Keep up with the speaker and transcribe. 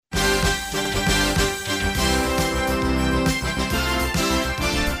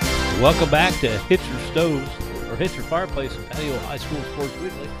Welcome back to Hitcher Stoves, or Hitcher Fireplace and Patio High School Sports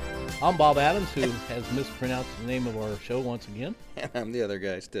Weekly. I'm Bob Adams, who has mispronounced the name of our show once again. And I'm the other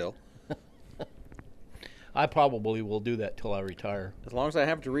guy still. I probably will do that till I retire. As long as I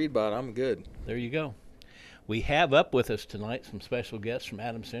have to read about it, I'm good. There you go. We have up with us tonight some special guests from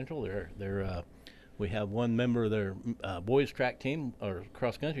Adams Central. We have one member of their boys track team, or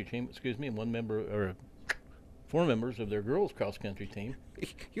cross country team, and one member, or 4 members of their girls cross country team.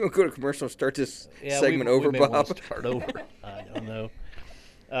 You want to go to commercial and start this segment over, we may Bob? Want to start over. I don't know.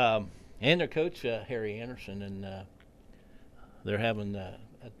 And their coach, Harry Anderson, and they're having a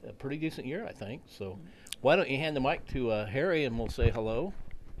pretty decent year, I think. So why don't you hand the mic to Harry, and we'll say hello.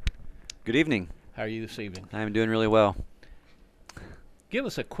 Good evening. How are you this evening? I'm doing really well. Give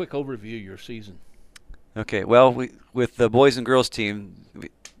us a quick overview of your season. Okay, well, with the boys and girls team,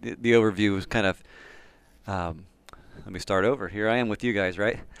 the overview was kind of, let me start over. Here I am with you guys,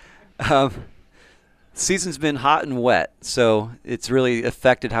 right? Season's been hot and wet, so it's really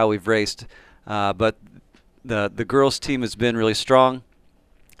affected how we've raced. But the girls team has been really strong.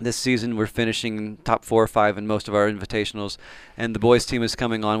 This season we're finishing top 4 or 5 in most of our invitationals, and the boys team is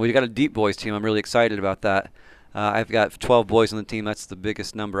coming on. We've got a deep boys team. I'm really excited about that. I've got 12 boys on the team. That's the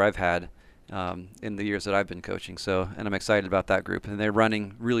biggest number I've had in the years that I've been coaching. And I'm excited about that group, and they're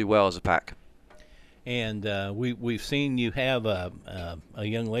running really well as a pack. And we've seen you have a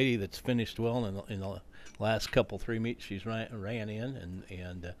young lady that's finished well in the last 3 meets she's ran in,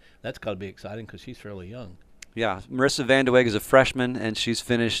 and that's got to be exciting because she's fairly young. Yeah, Marissa Vandeweghe is a freshman, and she's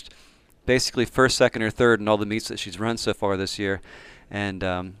finished basically first, second, or third in all the meets that she's run so far this year.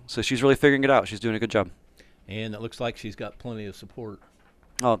 And so she's really figuring it out. She's doing a good job. And it looks like she's got plenty of support.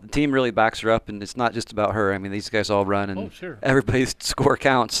 Oh, the team really backs her up, and it's not just about her. I mean, these guys all run, and sure. Everybody's score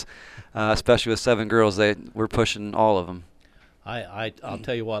counts, especially with 7 girls. We're pushing all of them. I'll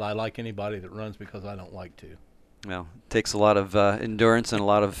tell you what, I like anybody that runs because I don't like to. Well, it takes a lot of endurance and a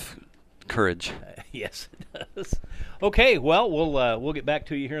lot of courage. Yes, it does. Okay, well, we'll get back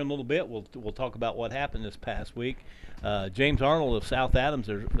to you here in a little bit. We'll talk about what happened this past week. James Arnold of South Adams,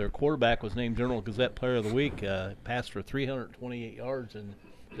 their quarterback, was named Journal Gazette Player of the Week. Passed for 328 yards in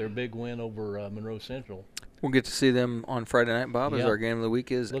their big win over Monroe Central. We'll get to see them on Friday night, Bob, as our game of the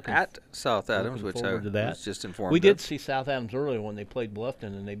week is at South Adams, which I was just informed We of. did see South Adams earlier when they played Bluffton,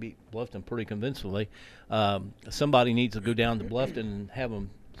 and they beat Bluffton pretty convincingly. Somebody needs to go down to Bluffton and have them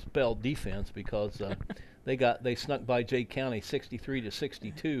spell defense because they snuck by Jay County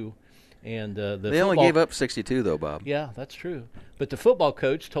 63-62. And they only gave up 62, though, Bob. Yeah, that's true. But the football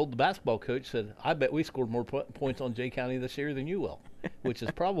coach told the basketball coach, said, I bet we scored more points on Jay County this year than you will, which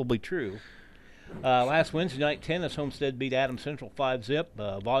is probably true. Last Wednesday night, tennis, Homestead beat Adams Central 5-0.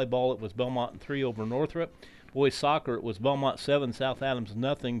 Volleyball, it was Belmont 3 over Northrop. Boys soccer, it was Belmont 7, South Adams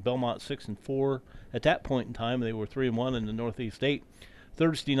nothing. Belmont 6-4. At that point in time, they were 3-1 in the Northeast 8.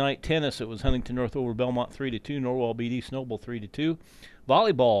 Thursday night tennis, it was Huntington North over Belmont 3-2. Norwell beat East Noble 3-2.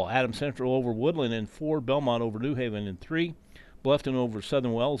 Volleyball, Adams Central over Woodland in 4. Belmont over New Haven in 3. Bluffton over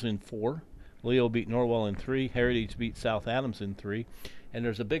Southern Wells in 4. Leo beat Norwell in 3. Heritage beat South Adams in 3. And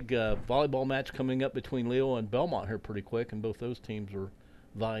there's a big volleyball match coming up between Leo and Belmont here pretty quick, and both those teams are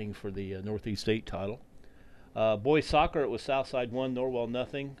vying for the Northeast 8 title. Boys soccer, it was Southside 1, Norwell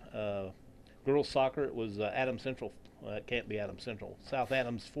nothing. Girls soccer, it was Adams Central. It can't be Adams Central. South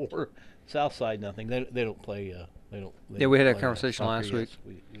Adams 4, Southside nothing. They don't play. We had a conversation last week.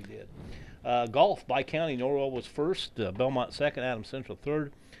 We did. Golf, Bi-County, Norwell was first. Belmont second. Adams Central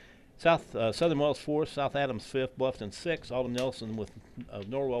third. Southern Wells fourth. South Adams fifth. Bluffton sixth. Alden Nelson with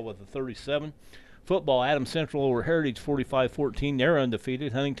Norwell with a 37. Football, Adams Central over Heritage 45-14. They're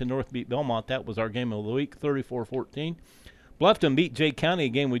undefeated. Huntington North beat Belmont. That was our game of the week, 34-14. Bluffton beat Jay County, a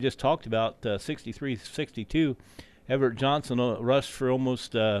game we just talked about, 63-62. Everett Johnson rushed for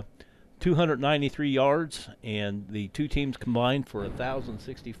almost 293 yards, and the two teams combined for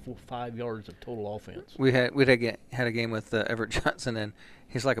 1,065 yards of total offense. We had a game with Everett Johnson, and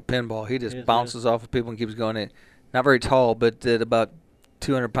he's like a pinball. He just bounces off of people and keeps going. Not very tall, but at about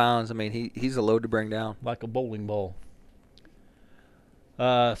 200 pounds. I mean, he's a load to bring down. Like a bowling ball.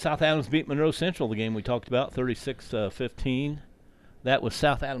 South Adams beat Monroe Central, the game we talked about, 36-15. That was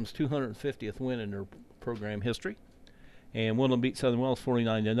South Adams' 250th win in their program history. And Woodland beat Southern Wells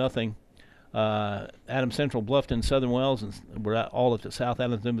 49-0. Adams Central, Bluffton, Southern Wells, and we're all at the South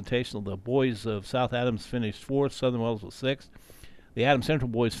Adams Invitational. The boys of South Adams finished 4th. Southern Wells was 6th. The Adams Central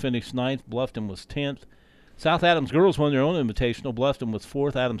boys finished 9th. Bluffton was 10th. South Adams girls won their own Invitational. Bluffton was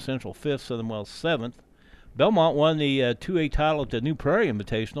 4th. Adams Central 5th. Southern Wells 7th. Belmont won the 2A title at the New Prairie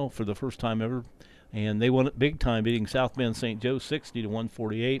Invitational for the first time ever. And they won it big time, beating South Bend St. Joe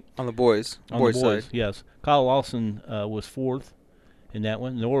 60-148. On the boys. On the boys side. Yes. Kyle Lawson was fourth in that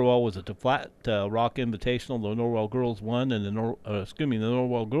one. Norwell was at the Flat Rock Invitational. The Norwell girls won, and the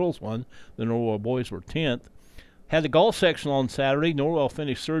Norwell girls won. The Norwell boys were 10th. Had the golf section on Saturday. Norwell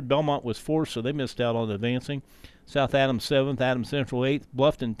finished third. Belmont was fourth, so they missed out on advancing. South Adams 7th, Adams Central 8th,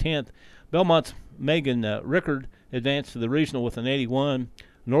 Bluffton 10th. Belmont's Megan Rickard advanced to the regional with an 81.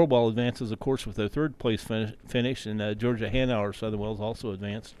 Norwell advances, of course, with their third-place finish, and Georgia Hanauer Southern Wells also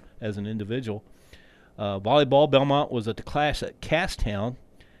advanced as an individual. Volleyball, Belmont was at the class at Casstown.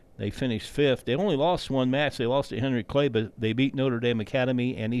 They finished 5th. They only lost one match. They lost to Henry Clay, but they beat Notre Dame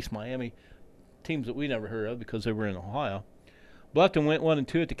Academy and East Miami, teams that we never heard of because they were in Ohio. Bluffton went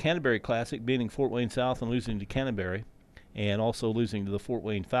 1-2 at the Canterbury Classic, beating Fort Wayne South and losing to Canterbury, and also losing to the Fort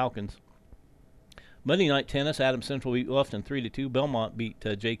Wayne Falcons. Monday night tennis, Adams Central beat Bluffton 3-2. Belmont beat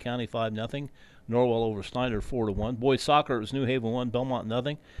Jay County 5-0. Norwell over Snyder 4-1. Boys soccer, it was New Haven 1, Belmont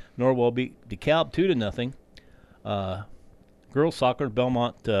 0. Norwell beat DeKalb 2-0. Girls soccer,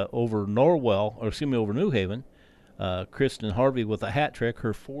 Belmont over over New Haven. Kristen Harvey with a hat trick,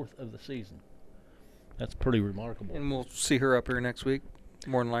 her 4th of the season. That's pretty remarkable. And we'll see her up here next week,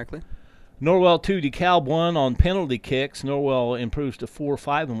 more than likely. Norwell 2, DeKalb 1 on penalty kicks. Norwell improves to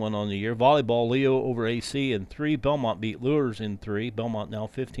 4-5-1 on the year. Volleyball, Leo over AC in 3. Belmont beat Lures in 3. Belmont now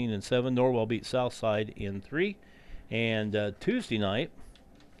 15-7. Norwell beat Southside in 3. And Tuesday night,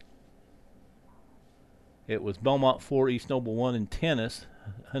 it was Belmont 4, East Noble 1 in tennis.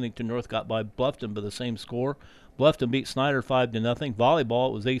 Huntington North got by Bluffton by the same score. Bluffton beat Snyder 5-0. Volleyball,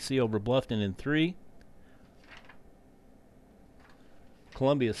 it was AC over Bluffton in 3.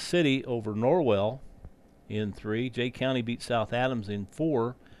 Columbia City over Norwell in 3. Jay County beat South Adams in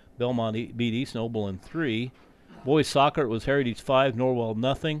 4. Belmont beat East Noble in 3. Boys soccer, it was Heritage 5,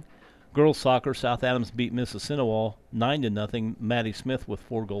 Norwell 0. Girls soccer, South Adams beat Mississinawa 9-0. Maddie Smith with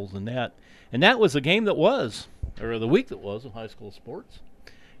 4 goals in that. And that was the game that was, or the week that was in high school sports.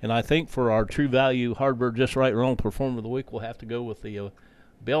 And I think for our True Value Hardbird Just Right Wrong Performer of the Week, we'll have to go with the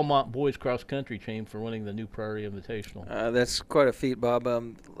Belmont boys cross country team for winning the New Prairie Invitational. That's quite a feat, Bob.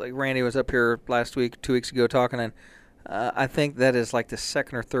 Like Randy was up here last week, 2 weeks ago, talking, and I think that is like the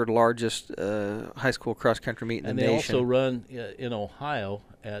second or third largest high school cross country meet in the nation. And they also run in Ohio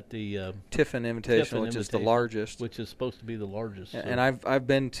at the Tiffin Invitational, which is the largest. Which is supposed to be the largest. And I've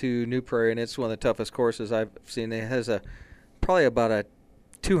been to New Prairie, and it's one of the toughest courses I've seen. It has probably about a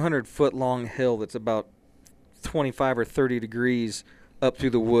 200-foot long hill that's about 25 or 30 degrees up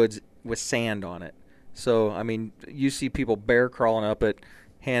through the woods with sand on it. So, I mean, you see people bear crawling up it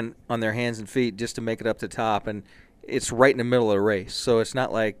on their hands and feet just to make it up to the top, and it's right in the middle of the race. So it's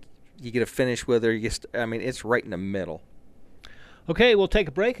not like you get a finish with her. It's right in the middle. Okay, we'll take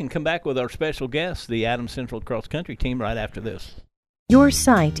a break and come back with our special guest, the Adams Central Cross Country team, right after this. Your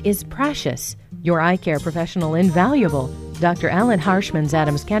sight is precious. Your eye care professional invaluable. Dr. Alan Harshman's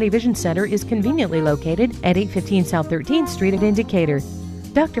Adams County Vision Center is conveniently located at 815 South 13th Street at Indicator.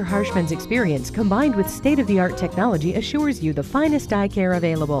 Dr. Harshman's experience combined with state-of-the-art technology assures you the finest eye care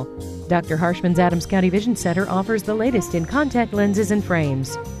available. Dr. Harshman's Adams County Vision Center offers the latest in contact lenses and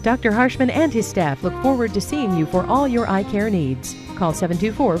frames. Dr. Harshman and his staff look forward to seeing you for all your eye care needs. Call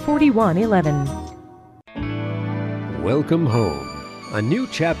 724-4111. Welcome home. A new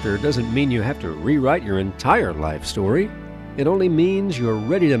chapter doesn't mean you have to rewrite your entire life story. It only means you're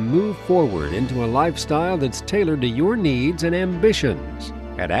ready to move forward into a lifestyle that's tailored to your needs and ambitions.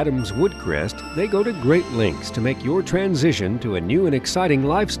 At Adams Woodcrest, they go to great lengths to make your transition to a new and exciting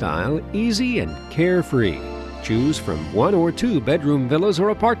lifestyle easy and carefree. Choose from 1 or 2 bedroom villas or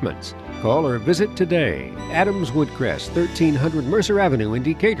apartments. Call or visit today. Adams Woodcrest, 1300 Mercer Avenue in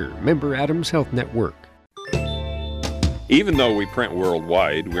Decatur. Member Adams Health Network. Even though we print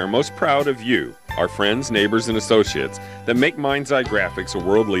worldwide, we are most proud of you, our friends, neighbors, and associates that make Mind's Eye Graphics a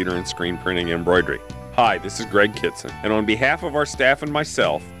world leader in screen printing and embroidery. Hi, this is Greg Kitson, and on behalf of our staff and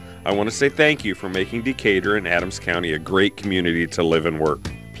myself, I want to say thank you for making Decatur and Adams County a great community to live and work.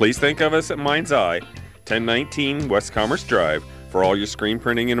 Please think of us at Mind's Eye, 1019 West Commerce Drive, for all your screen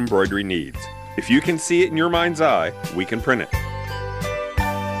printing and embroidery needs. If you can see it in your mind's eye, we can print it.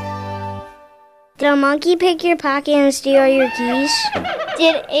 Did a monkey pick your pocket and steal your keys?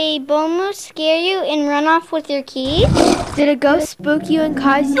 Did a bull moose scare you and run off with your keys? Did a ghost spook you and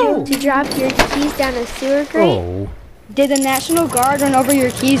cause you to drop your keys down a sewer grate? Oh. Did the National Guard run over your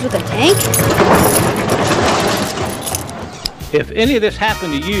keys with a tank? If any of this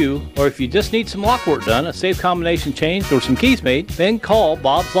happened to you, or if you just need some lock work done, a safe combination changed, or some keys made, then call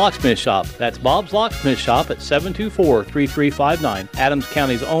Bob's Locksmith Shop. That's Bob's Locksmith Shop at 724-3359, Adams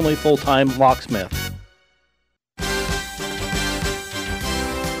County's only full-time locksmith.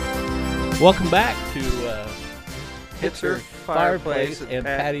 Welcome back to Hitzer Fireplace and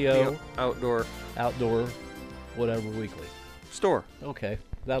Patio Outdoor Outdoor Whatever Weekly. Store. Okay,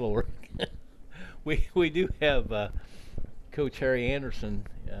 that'll work. we do have Coach Harry Anderson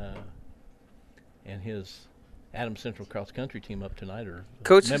and his Adams Central cross country team up tonight. Or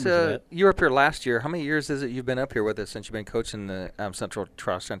Coach, members of that. you were up here last year. How many years is it you've been up here with us since you've been coaching the Central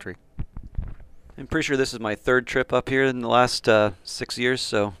cross country? I'm pretty sure this is my third trip up here in the last 6 years,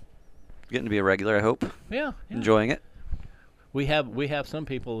 so getting to be a regular, I hope. Yeah. Enjoying it. We have some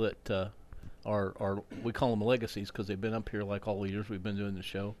people that are we call them legacies because they've been up here like all the years we've been doing the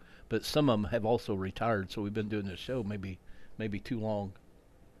show. But some of them have also retired, so we've been doing this show maybe too long.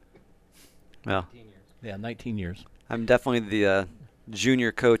 Well, 19 years. Yeah, 19 years. I'm definitely the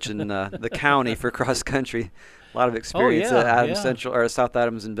junior coach in the county for cross country. A lot of experience at Adams Central or South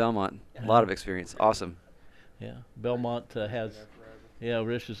Adams and Belmont. A lot of experience. Awesome. Yeah, Belmont has. Yeah,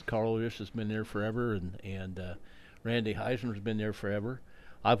 Carl Risch has been there forever, and Randy Heisner's been there forever.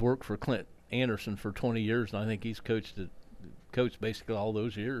 I've worked for Clint Anderson for 20 years, and I think he's coached basically all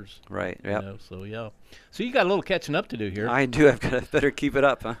those years. Right. You Yep. know, so yeah. So you got a little catching up to do here. I do. I've got to better keep it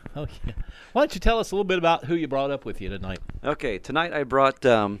up, huh? Oh yeah. Why don't you tell us a little bit about who you brought up with you tonight? Okay, tonight I brought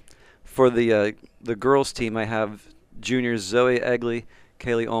for the girls team. I have juniors Zoe Egley,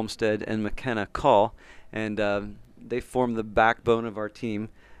 Kaylee Olmstead, and McKenna Call, and they form the backbone of our team.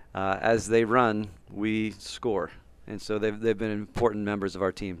 As they run, we score, and so they've been important members of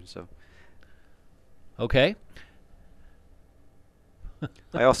our team. So. Okay.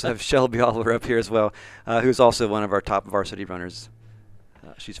 I also have Shelby Oliver up here as well, who's also one of our top varsity runners.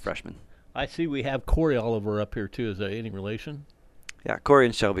 She's a freshman. I see we have Corey Oliver up here too. Is that any relation? Yeah, Corey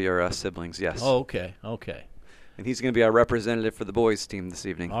and Shelby are siblings, yes. Oh, okay. And he's going to be our representative for the boys team this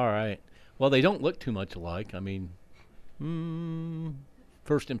evening. All right. Well, they don't look too much alike. I mean,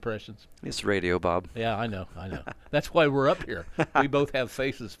 first impressions. It's radio, Bob. Yeah, I know. That's why we're up here. We both have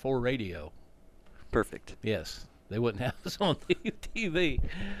faces for radio. Perfect. Yes. They wouldn't have us on TV.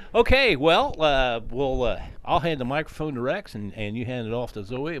 Okay, well, I'll hand the microphone to Rex, and you hand it off to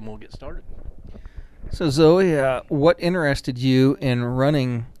Zoe, and we'll get started. So, Zoe, what interested you in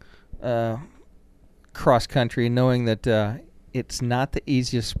running cross country, knowing that it's not the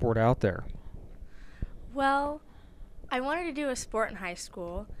easiest sport out there? Well, I wanted to do a sport in high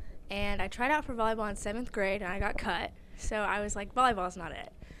school, and I tried out for volleyball in 7th grade, and I got cut. So I was like, volleyball's not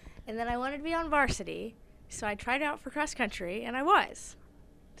it. And then I wanted to be on varsity, so I tried out for cross country, and I was.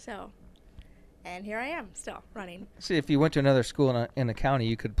 So, and here I am still running. See, if you went to another school in the county,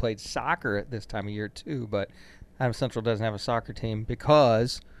 you could play soccer at this time of year too, but Adams Central doesn't have a soccer team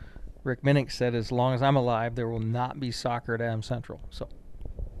because Rick Minnick said as long as I'm alive, there will not be soccer at Adams Central. So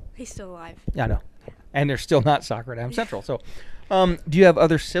He's still alive. Yeah, I know. And there's still not soccer at Adams Central. So do you have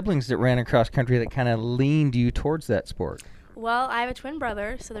other siblings that ran in cross country that kind of leaned you towards that sport? Well, I have a twin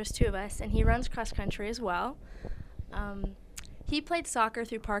brother, so there's two of us, and he runs cross country as well. He played soccer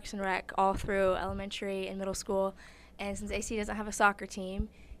through Parks and Rec all through elementary and middle school, and since AC doesn't have a soccer team,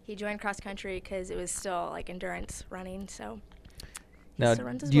 he joined cross country because it was still like endurance running. So he now, still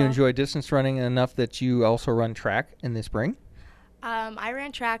runs as do you well. enjoy distance running enough that you also run track in the spring? I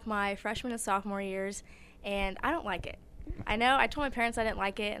ran track my freshman and sophomore years, and I don't like it. I know. I told my parents I didn't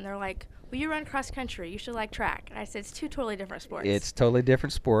like it, and they're like, well, you run cross country. You should like track. And I said, it's two totally different sports. It's totally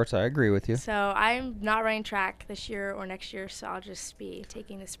different sports. I agree with you. So I'm not running track this year or next year, so I'll just be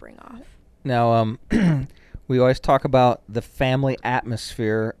taking the spring off. Now, we always talk about the family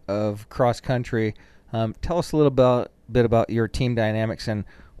atmosphere of cross country. Tell us a little bit about your team dynamics and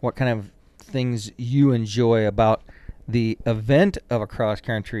what kind of things you enjoy about the event of a cross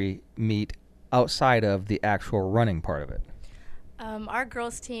country meet outside of the actual running part of it. Our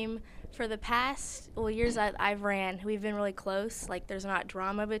girls team, for the past years I've ran, we've been really close. Like, there's not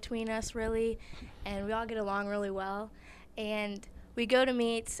drama between us really, and we all get along really well. And we go to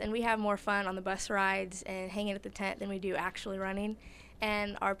meets and we have more fun on the bus rides and hanging at the tent than we do actually running.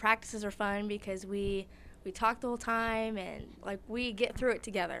 And our practices are fun because we talk the whole time and like we get through it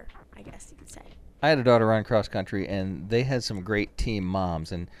together, I guess you could say. I had a daughter run cross country, and they had some great team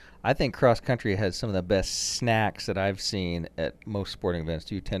moms. And I think cross country has some of the best snacks that I've seen at most sporting events.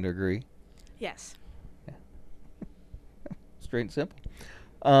 Do you tend to agree? Yes. Yeah. Straight and simple.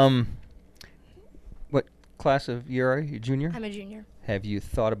 What class of year are you? Junior? I'm a junior. Have you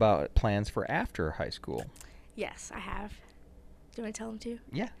thought about plans for after high school? Yes, I have. Do you want to tell them too?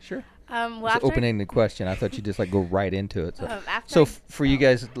 Yeah, sure. Well, It's after an open-ended question. I thought you'd just go right into it. after For you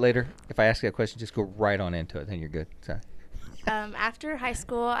guys later, if I ask you a question, just go right on into it. Then you're good. Sorry. After high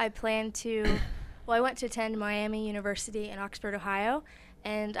school, I plan to. Well, I went to attend Miami University in Oxford, Ohio,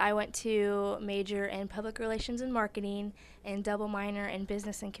 and I went to major in public relations and marketing and double minor in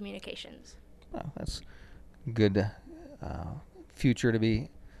business and communications. Well, that's good future to be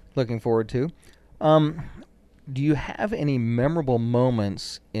looking forward to. Do you have any memorable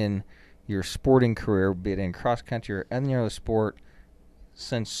moments in your sporting career, be it in cross country or any other sport,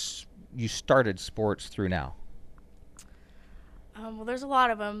 since you started sports through now? Well, there's a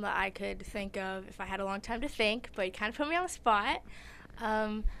lot of them that I could think of if I had a long time to think, but you kind of put me on the spot.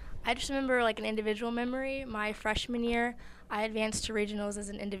 I just remember like an individual memory. My freshman year, I advanced to regionals as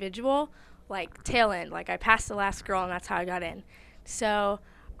an individual, like tail end. Like I passed the last girl, and that's how I got in. So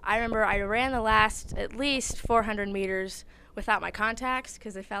I remember I ran the last at least 400 meters without my contacts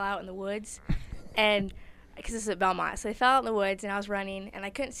because they fell out in the woods. And because this is at Belmont. So they fell out in the woods, and I was running, and I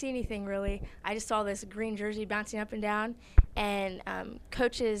couldn't see anything really. I just saw this green jersey bouncing up and down. And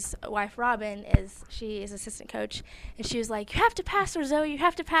coach's wife, Robin, she is assistant coach, and she was like, "You have to pass her, Zoe. You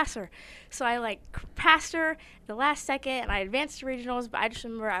have to pass her." So I like passed her the last second, and I advanced to regionals. But I just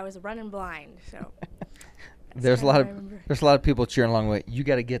remember I was running blind. So there's a lot of people cheering along the way. You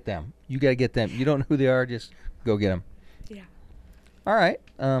got to get them. You got to get them. You don't know who they are. Just go get them. Yeah. All right.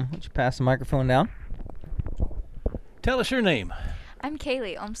 Why don't you pass the microphone down? Tell us your name. I'm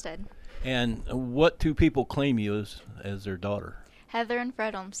Kaylee Olmstead. And what two people claim you as their daughter? Heather and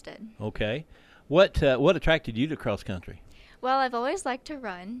Fred Olmstead. Okay. What attracted you to cross country? Well, I've always liked to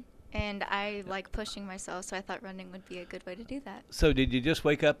run, and I like pushing myself, so I thought running would be a good way to do that. So did you just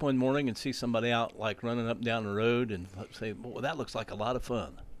wake up one morning and see somebody out like running up and down the road and say, "Well, that looks like a lot of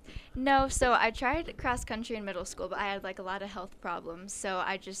fun"? No, so I tried cross country in middle school, but I had like a lot of health problems, so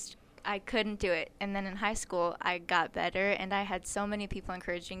I couldn't do it. And then in high school, I got better, and I had so many people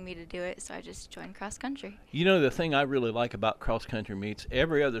encouraging me to do it, so I just joined cross country. You know, the thing I really like about cross country meets,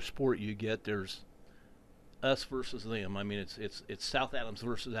 every other sport you get, there's us versus them. I mean, it's South Adams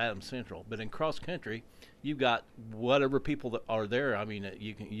versus Adams Central. But in cross country, you've got whatever people that are there. I mean,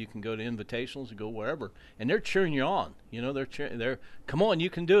 you can go to invitationals and go wherever, and they're cheering you on. You know, they're come on,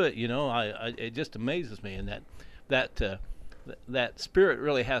 you can do it. You know, it just amazes me, and that spirit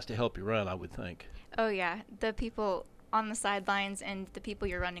really has to help you run, I would think. Oh, yeah. The people on the sidelines and the people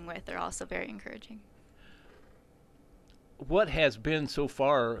you're running with are also very encouraging. What has been so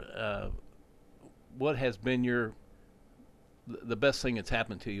far, what has been the best thing that's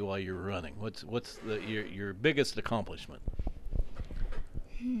happened to you while you were running? What's your biggest accomplishment?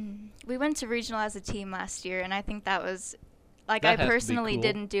 We went to regional as a team last year, and I think that was, like, That I has to be personally cool.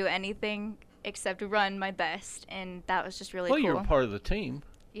 didn't do anything except run my best, and that was just really Well, cool. you're a part of the team.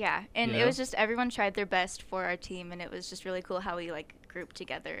 Yeah, and You it know? was just everyone tried their best for our team, and it was just really cool how we like grouped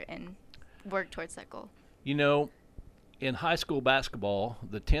together and worked towards that goal. You know, in high school basketball,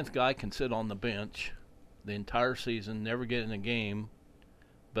 the 10th guy can sit on the bench the entire season, never get in a game,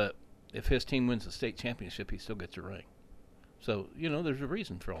 but if his team wins the state championship, he still gets a ring. So, you know, there's a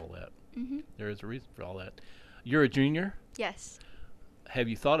reason for all that. Mm-hmm. There is a reason for all that. You're a junior? Yes. Have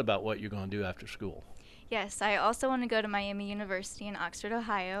you thought about what you're going to do after school? Yes, I also want to go to Miami University in Oxford,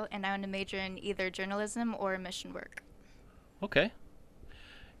 Ohio, and I want to major in either journalism or mission work. Okay.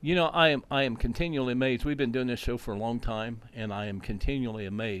 You know, I am continually amazed. We've been doing this show for a long time, and I am continually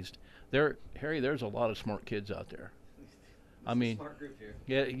amazed. Harry, there's a lot of smart kids out there. I mean, smart group here.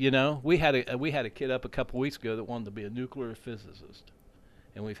 Yeah, you know, we had a kid up a couple weeks ago that wanted to be a nuclear physicist,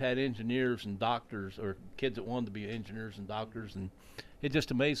 and we've had engineers and doctors, or kids that wanted to be engineers and doctors, and it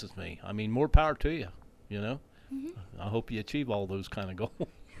just amazes me. I mean, more power to you. You know, I hope you achieve all those kind of goals.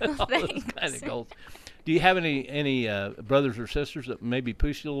 All those kind of goals. Do you have any brothers or sisters that maybe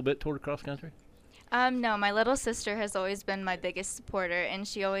push you a little bit toward cross country? No, my little sister has always been my biggest supporter, and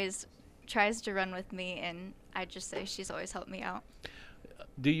she always tries to run with me, and I just say she's always helped me out.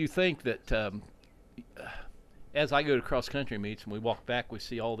 Do you think that as I go to cross country meets and we walk back, we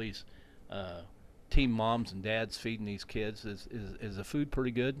see all these team moms and dads feeding these kids? Is the food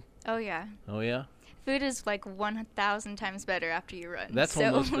pretty good? Oh, yeah. Oh, yeah? Food is like 1,000 times better after you run. That's so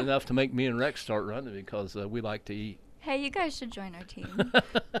almost enough to make me and Rex start running because we like to eat. Hey, you guys should join our team.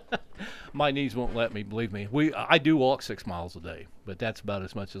 My knees won't let me, believe me. I do walk 6 miles a day, but that's about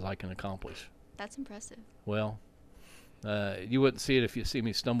as much as I can accomplish. That's impressive. Well, you wouldn't see it if you see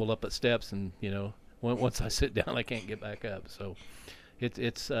me stumble up at steps, and you know, once I sit down, I can't get back up. So,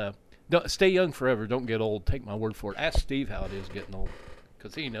 it's don't, stay young forever. Don't get old. Take my word for it. Ask Steve how it is getting old,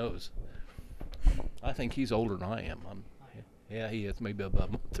 because he knows. I think he's older than I am. Yeah, he is, maybe about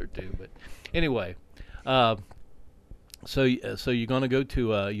a month or two. But anyway, so you're going to go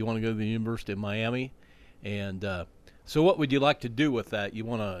to you want to go to the University of Miami, and so what would you like to do with that? You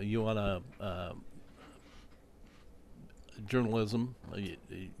want to journalism?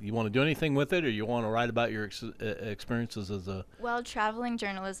 You want to do anything with it, or you want to write about your experiences as a? Well, traveling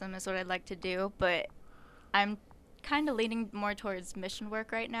journalism is what I'd like to do, but I'm kind of leaning more towards mission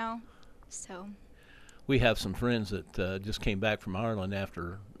work right now. So. We have some friends that just came back from Ireland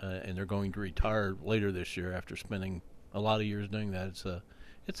after, and they're going to retire later this year after spending a lot of years doing that.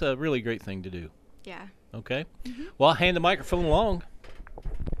 It's a really great thing to do. Yeah. Okay. Mm-hmm. Well, I'll hand the microphone along.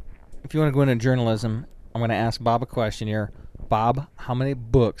 If you want to go into journalism, I'm going to ask Bob a question here. Bob, how many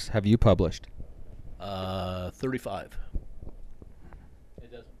books have you published? 35.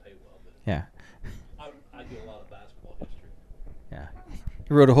 It doesn't pay well, but yeah. I do a lot of basketball history. Yeah.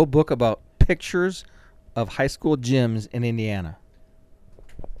 He wrote a whole book about pictures of high school gyms in Indiana.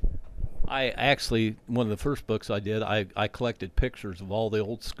 I actually, one of the first books I did, I collected pictures of all the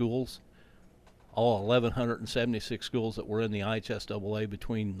old schools, all 1,176 schools that were in the IHSAA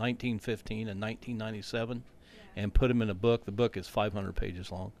between 1915 and 1997, and put them in a book. The book is 500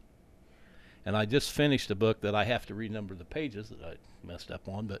 pages long. And I just finished a book that I have to renumber the pages that I messed up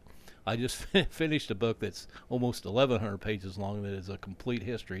on, but I just finished a book that's almost 1,100 pages long that is a complete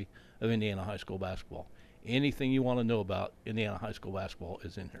history of Indiana high school basketball. Anything you want to know about Indiana high school basketball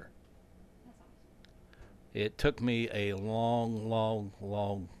is in here. It took me a long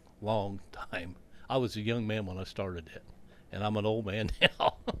time. I was a young man when I started it, and I'm an old man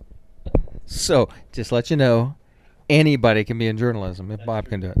now. So, just let you know, anybody can be in journalism if Bob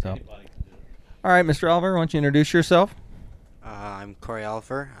can do it. So. All right, Mr. Oliver, why don't you introduce yourself? I'm Corey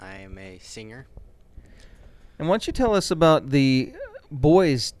Oliver. I am a singer. And why don't you tell us about the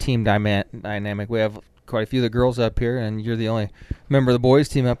boys' team dynamic? We have quite a few of the girls up here, and you're the only member of the boys'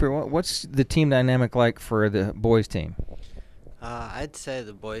 team up here. What's the team dynamic like for the boys' team? I'd say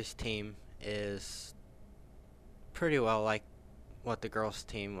the boys' team is pretty well like what the girls'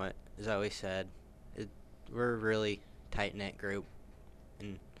 team, what Zoe said. We're a really tight-knit group,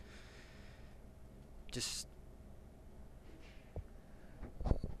 and just...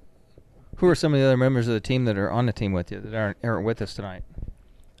 Who are some of the other members of the team that are on the team with you that aren't with us tonight?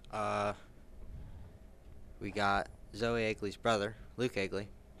 We got Zoe Egley's brother, Luke Egley,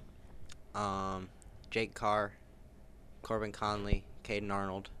 Jake Carr, Corbin Conley, Caden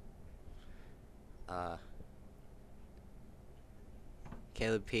Arnold,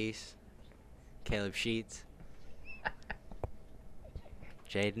 Caleb Peace, Caleb Sheets,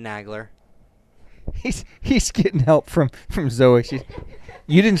 Jaden Nagler. He's getting help from Zoe.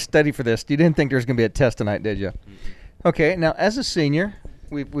 You didn't study for this. You didn't think there was going to be a test tonight, did you? Mm-hmm. Okay. Now, as a senior,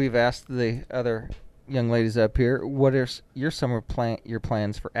 we've asked the other young ladies up here, what are your your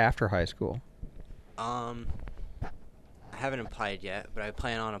plans for after high school? I haven't applied yet, but I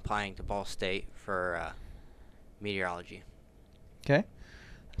plan on applying to Ball State for meteorology. Okay,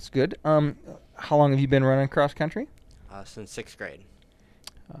 that's good. How long have you been running cross country? Since 6th grade.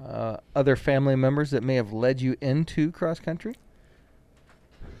 Other family members that may have led you into cross country?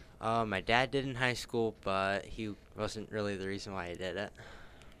 My dad did in high school, but he wasn't really the reason why I did it.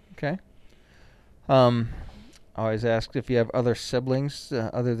 Okay. I always ask if you have other siblings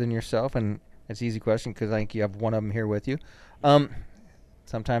other than yourself, and it's an easy question because I think you have one of them here with you.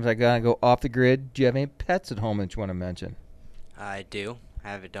 Sometimes I gotta go off the grid. Do you have any pets at home that you want to mention? I do. I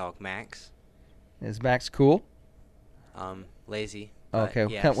have a dog, Max. Is Max cool? Lazy. Okay.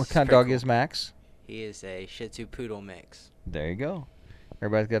 Yeah, what kind of dog is Max? He is a Shih Tzu Poodle mix. There you go.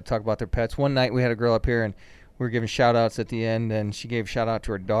 Everybody's got to talk about their pets. One night we had a girl up here, and we were giving shout-outs at the end, and she gave a shout-out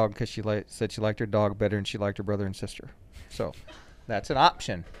to her dog because she said she liked her dog better than she liked her brother and sister. So that's an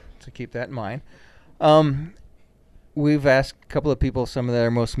option, so keep that in mind. We've asked a couple of people some of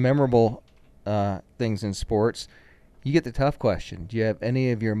their most memorable things in sports. You get the tough question. Do you have any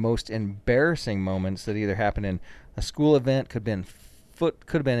of your most embarrassing moments that either happened in a school event, could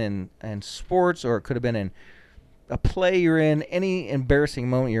have been in sports, or it could have been in a play you're in? Any embarrassing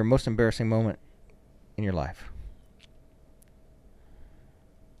moment, your most embarrassing moment in your life?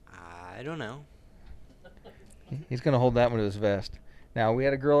 I don't know. He's going to hold that one to his vest. Now, we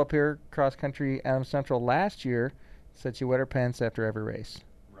had a girl up here, cross country, Adams Central, last year, said she wet her pants after every race.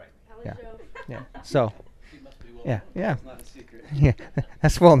 Right. Yeah. So, yeah. That's not a secret. Yeah,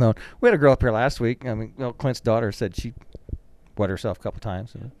 that's well known. We had a girl up here last week. I mean, Clint's daughter said she wet herself a couple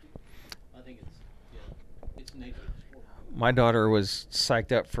times. I think it's nature. My daughter was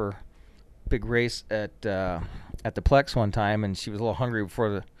psyched up for a big race at the Plex one time, and she was a little hungry before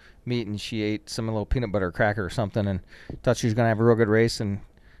the meet, and she ate some little peanut butter cracker or something, and thought she was going to have a real good race. And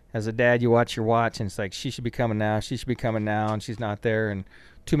as a dad, you watch your watch, and it's like, she should be coming now, and she's not there. And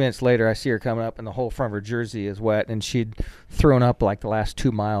 2 minutes later, I see her coming up, and the whole front of her jersey is wet, and she'd thrown up like the last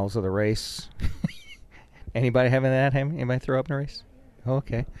 2 miles of the race. Anybody having that? Anybody throw up in a race?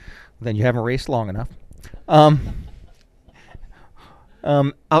 Okay. Then you haven't raced long enough.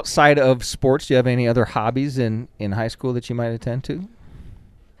 Outside of sports, do you have any other hobbies in high school that you might attend to?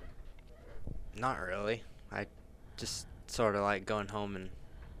 Not really. I just sort of like going home and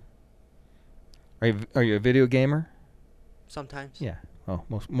Are you a video gamer? sometimes. Yeah. Oh,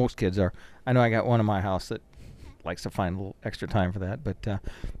 most kids are. I know I got one in my house that likes to find a little extra time for that. But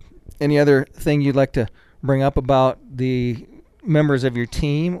any other thing you'd like to bring up about the members of your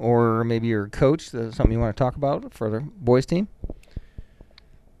team, or maybe your coach? Something you want to talk about for the boys team?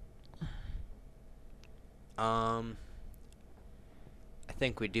 I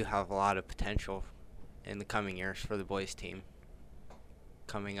think we do have a lot of potential in the coming years for the boys team.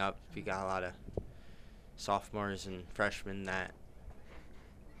 Coming up, we got a lot of sophomores and freshmen that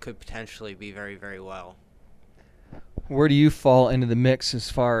could potentially be very, very well. Where do you fall into the mix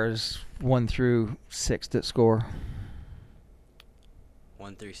as far as 1 through 6 that score?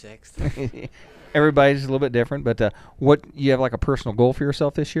 1 through 6. Everybody's a little bit different, but what you have like a personal goal for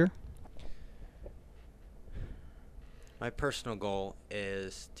yourself this year? My personal goal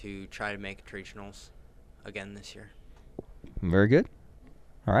is to try to make it to regionals again this year. Very good.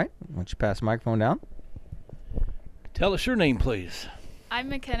 All right. Why don't you pass the microphone down? Tell us your name, please. I'm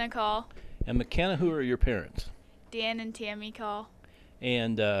McKenna Call. And McKenna, who are your parents? Dan and Tammy Call.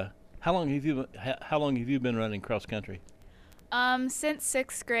 And how long have you been running cross country? Since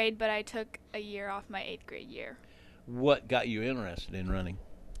 6th grade, but I took a year off my 8th grade year. What got you interested in running?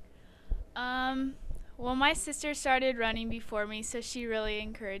 Well, my sister started running before me, so she really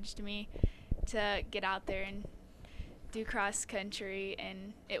encouraged me to get out there and do cross country,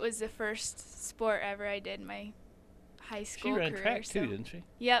 and it was the first sport ever I did in my high school career. She ran track too, didn't she?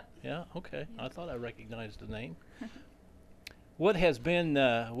 Yep. Yeah, okay. I thought I recognized the name. What has been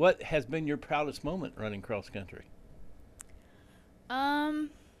your proudest moment running cross country? I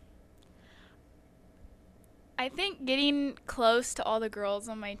think getting close to all the girls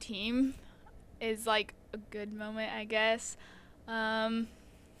on my team is like a good moment, I guess.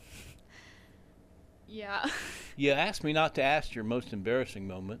 Yeah. You asked me not to ask your most embarrassing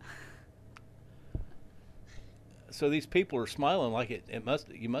moment. So these people are smiling like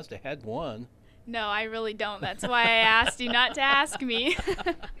you must have had one. No, I really don't. That's why I asked you not to ask me.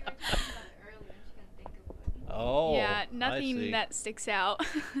 Oh. Yeah, nothing that sticks out.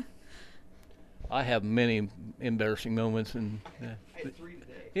 I have many embarrassing moments, and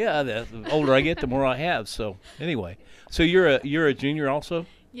yeah, the older I get, the more I have. So anyway, so you're a junior also?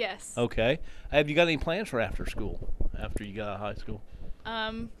 Yes. Okay. Have you got any plans for after school? After you got out of high school?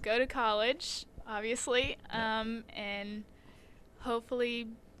 Go to college, obviously, and hopefully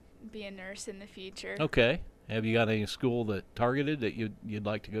be a nurse in the future. Okay. Have you got any school that targeted that you'd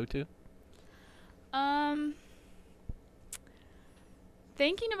like to go to?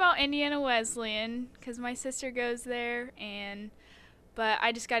 Thinking about Indiana Wesleyan because my sister goes there, but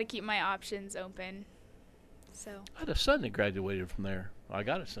I just got to keep my options open. So I had a son that graduated from there. I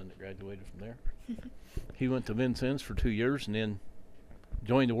got a son that graduated from there. He went to Vincennes for 2 years and then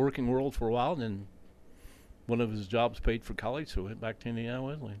joined the working world for a while, and then one of his jobs paid for college, so went back to Indiana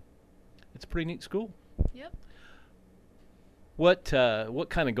Wesleyan. It's a pretty neat school. Yep. What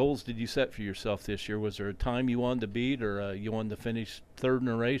kind of goals did you set for yourself this year? Was there a time you wanted to beat, or you wanted to finish third in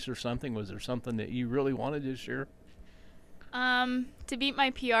a race or something? Was there something that you really wanted this year? To beat my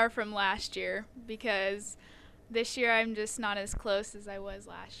PR from last year, because this year I'm just not as close as I was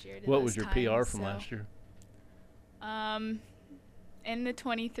last year. What was your PR from last year? In the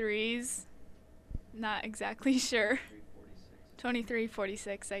 23s. Not exactly sure.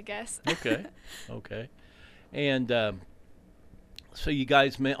 23:46, I guess. Okay. Okay. And so you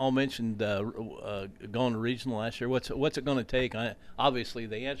guys all mentioned going to regional last year. What's it going to take? Obviously,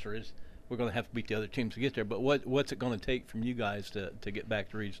 the answer is we're going to have to beat the other teams to get there. But what's it going to take from you guys to get back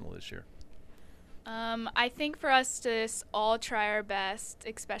to regional this year? I think for us to all try our best,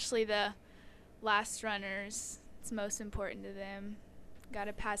 especially the last runners. It's most important to them. Got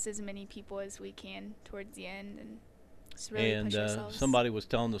to pass as many people as we can towards the end, and just really push ourselves. Somebody was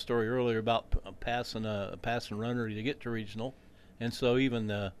telling the story earlier about passing a runner to get to regional, and so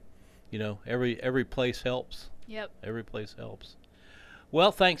even every place helps. Yep. Every place helps.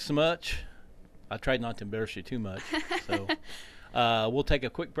 Well, thanks so much. I tried not to embarrass you too much, so we'll take a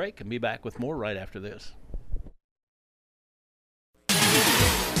quick break and be back with more right after this.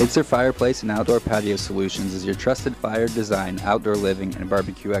 Hitzer Fireplace and Outdoor Patio Solutions is your trusted fire design, outdoor living, and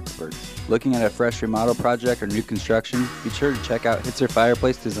barbecue expert. Looking at a fresh remodel project or new construction? Be sure to check out Hitzer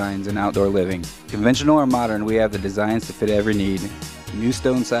Fireplace Designs and Outdoor Living. Conventional or modern, we have the designs to fit every need. new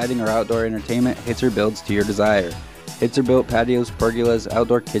stone siding, or outdoor entertainment, Hitzer builds to your desire. Hitzer built patios, pergolas,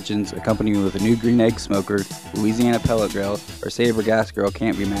 outdoor kitchens, accompanied with a new green egg smoker, Louisiana pellet grill, or Sabre gas grill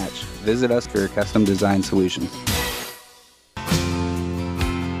can't be matched. Visit us for your custom design solutions.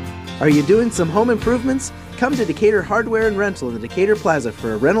 Are you doing some home improvements? Come to Decatur Hardware and Rental in the Decatur Plaza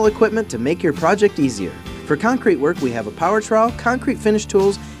for rental equipment to make your project easier. For concrete work, we have a power trowel, concrete finish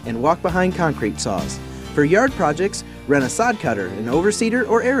tools, and walk-behind concrete saws. For yard projects, rent a sod cutter, an overseeder,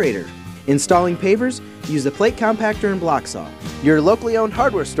 or aerator. Installing pavers, use the plate compactor and block saw. Your locally owned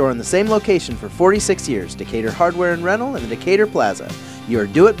hardware store in the same location for 46 years, Decatur Hardware and Rental in the Decatur Plaza. Your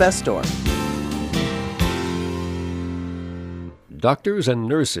do-it-best store. Doctors and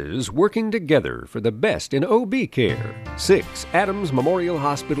nurses working together for the best in OB care. 6 Adams Memorial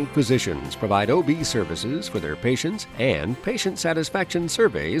Hospital physicians provide OB services for their patients, and patient satisfaction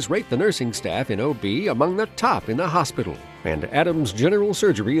surveys rate the nursing staff in OB among the top in the hospital. And Adams General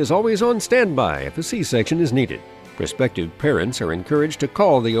Surgery is always on standby if a C-section is needed. Prospective parents are encouraged to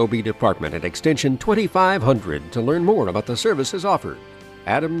call the OB department at extension 2500 to learn more about the services offered.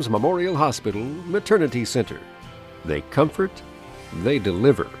 Adams Memorial Hospital Maternity Center. They comfort, they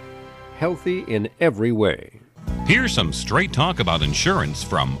deliver. Healthy in every way. Here's some straight talk about insurance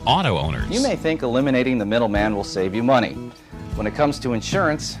from auto owners. You may think eliminating the middleman will save you money. When it comes to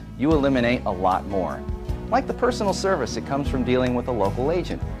insurance, you eliminate a lot more. Like the personal service that comes from dealing with a local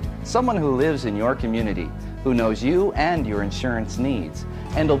agent. Someone who lives in your community, who knows you and your insurance needs,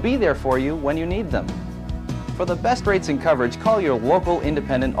 and will be there for you when you need them. For the best rates and coverage, call your local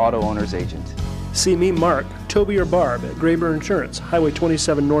independent auto owner's agent. See me, Mark, Toby, or Barb at Grayburn Insurance, Highway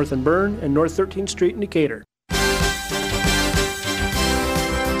 27 North in Bern and North 13th Street in Decatur.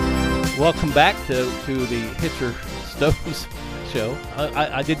 Welcome back to the Hitzer Stoves show.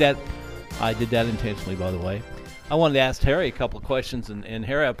 I did that intentionally, by the way. I wanted to ask Harry a couple of questions, and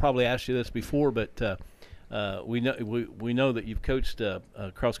Harry, I probably asked you this before, but we know that you've coached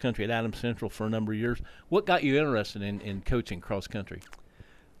cross country at Adams Central for a number of years. What got you interested in coaching cross country?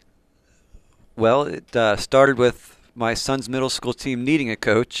 Well, it started with my son's middle school team needing a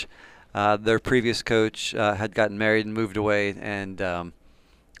coach. Their previous coach had gotten married and moved away, and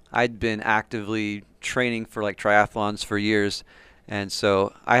I'd been actively training for like triathlons for years, and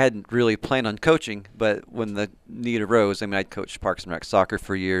so I hadn't really planned on coaching, but when the need arose, I'd coached Parks and Rec soccer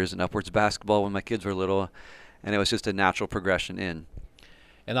for years and upwards basketball when my kids were little, and it was just a natural progression in.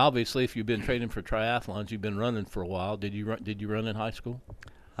 And obviously, if you've been training for triathlons, you've been running for a while. Did you run in high school?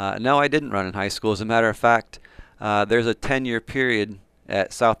 No, I didn't run in high school. As a matter of fact, there's a 10-year period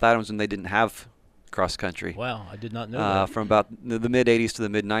at South Adams when they didn't have cross country. Wow, I did not know that. From about the mid-'80s to the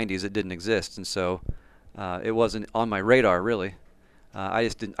mid-'90s, it didn't exist, and so it wasn't on my radar, really. I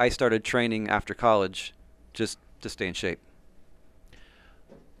started training after college just to stay in shape.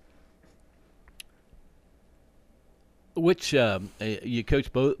 Which you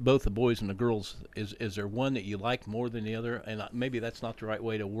coach both the boys and the girls. Is there one that you like more than the other? And maybe that's not the right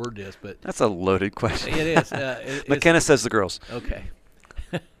way to word this, but that's a loaded question. It is. McKenna says the girls. Okay.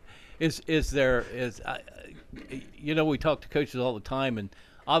 We talk to coaches all the time, and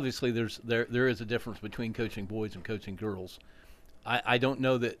obviously there is a difference between coaching boys and coaching girls. I don't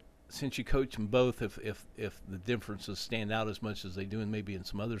know that since you coach them both, if the differences stand out as much as they do, and maybe in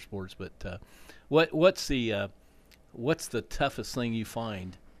some other sports. But what's the toughest thing you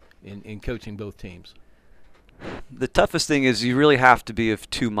find in coaching both teams? The toughest thing is you really have to be of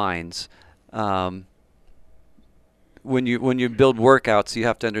two minds. When you build workouts, you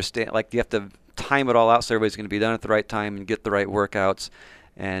have to understand, you have to time it all out so everybody's going to be done at the right time and get the right workouts.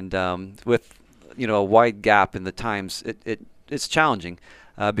 And with a wide gap in the times, it's challenging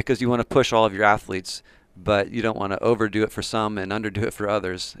because you want to push all of your athletes, but you don't want to overdo it for some and underdo it for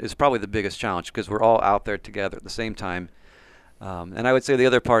others. It's probably the biggest challenge because we're all out there together at the same time. And I would say the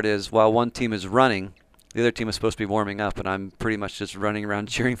other part is while one team is running, the other team is supposed to be warming up, and I'm pretty much just running around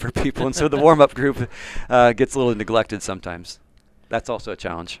cheering for people, and so the warm-up group gets a little neglected sometimes. That's also a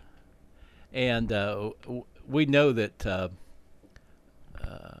challenge. And we know that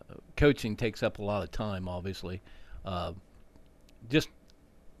coaching takes up a lot of time, obviously. Just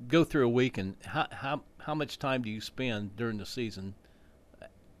go through a week, and how much time do you spend during the season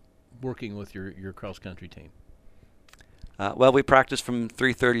working with your cross-country team? Well, we practice from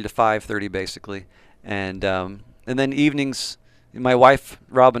 3:30 to 5:30 basically, and then evenings. My wife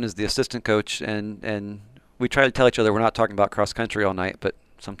Robin is the assistant coach, and we try to tell each other we're not talking about cross-country all night, but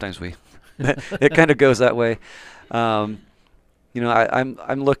sometimes it kind of goes that way. I'm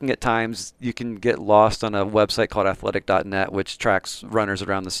looking at times. You can get lost on a website called athletic.net, which tracks runners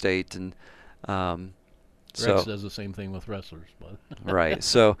around the state, and Rex does the same thing with wrestlers. But right.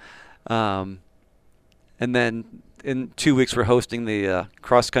 So, and then in 2 weeks we're hosting the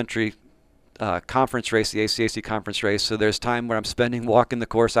cross-country conference race, the ACAC conference race. So there's time where I'm spending walking the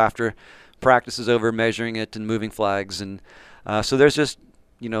course after practice is over, measuring it and moving flags. And so there's just,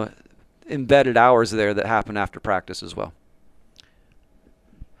 embedded hours there that happen after practice as well.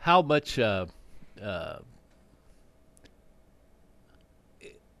 How much is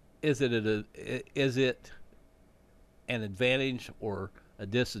it an advantage or a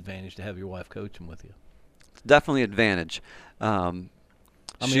disadvantage to have your wife coaching with you? It's definitely an advantage.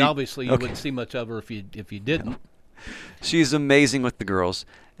 Obviously you wouldn't see much of her if you didn't. She's amazing with the girls.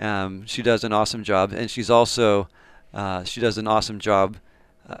 She does an awesome job, and she's also she does an awesome job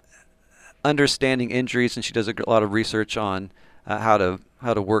understanding injuries, and she does a lot of research on how to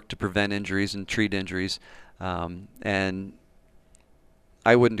work to prevent injuries and treat injuries. And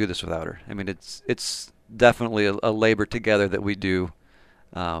I wouldn't do this without her. I mean, it's definitely a labor together that we do,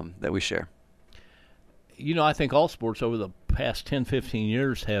 that we share. I think all sports over the past 10, 15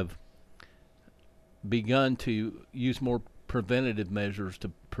 years have begun to use more preventative measures to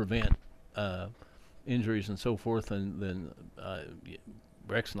prevent injuries and so forth. And then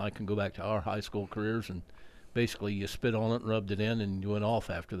Rex and I can go back to our high school careers, and basically you spit on it and rubbed it in and you went off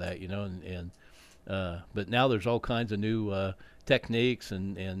after that, but now there's all kinds of new techniques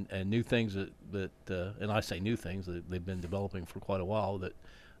and new things that and I say new things that they've been developing for quite a while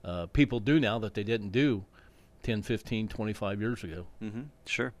that people do now that they didn't do 10, 15, 25 years ago. Mm-hmm.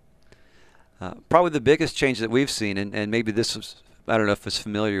 Sure. Probably the biggest change that we've seen, and maybe this was, I don't know if it's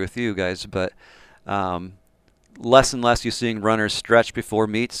familiar with you guys, but less and less you're seeing runners stretch before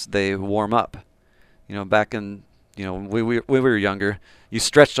meets. They warm up. Back in, when we were younger, you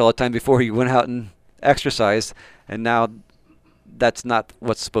stretched all the time before you went out and exercised, and now that's not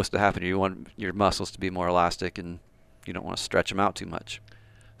what's supposed to happen. You want your muscles to be more elastic, and you don't want to stretch them out too much.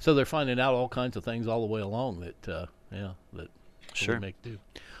 So they're finding out all kinds of things all the way along that Sure. make do.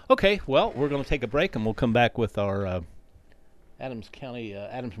 Okay, well, we're going to take a break, and we'll come back with our Adams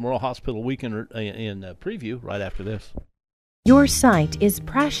Memorial Hospital weekend in preview right after this. Your sight is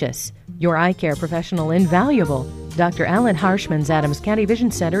precious. Your eye care professional invaluable. Dr. Alan Harshman's Adams County Vision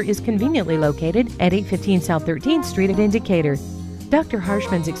Center is conveniently located at 815 South 13th Street at Indicator. Dr.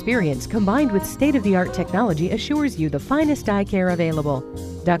 Harshman's experience combined with state-of-the-art technology assures you the finest eye care available.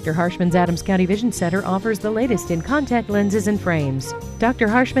 Dr. Harshman's Adams County Vision Center offers the latest in contact lenses and frames. Dr.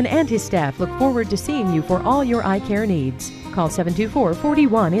 Harshman and his staff look forward to seeing you for all your eye care needs. Call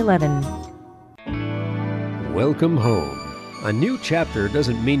 724-4111. Welcome home. A new chapter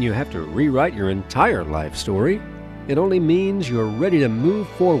doesn't mean you have to rewrite your entire life story. It only means you're ready to move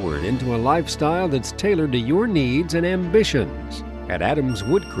forward into a lifestyle that's tailored to your needs and ambitions. At Adams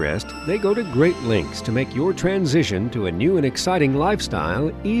Woodcrest, they go to great lengths to make your transition to a new and exciting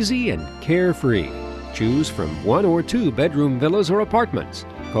lifestyle easy and carefree. Choose from 1 or 2 bedroom villas or apartments.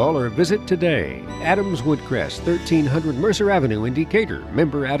 Call or visit today. Adams Woodcrest, 1300 Mercer Avenue in Decatur.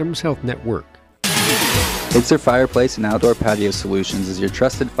 Member Adams Health Network. Hitzer Fireplace and Outdoor Patio Solutions is your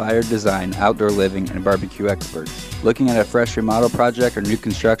trusted fire design, outdoor living, and barbecue experts. Looking at a fresh remodel project or new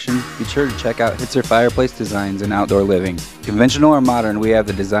construction? Be sure to check out Hitzer Fireplace Designs and Outdoor Living. Conventional or modern, we have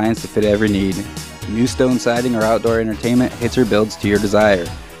the designs to fit every need. New stone siding or outdoor entertainment, Hitzer builds to your desire.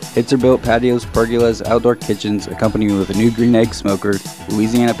 Hitzer built patios, pergolas, outdoor kitchens, accompanied with a new green egg smoker,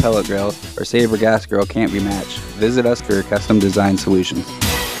 Louisiana pellet grill, or Sabre gas grill can't be matched. Visit us for your custom design solutions.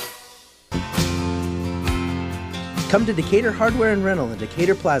 Come to Decatur Hardware and Rental in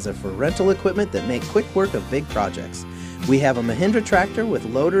Decatur Plaza for rental equipment that make quick work of big projects. We have a Mahindra tractor with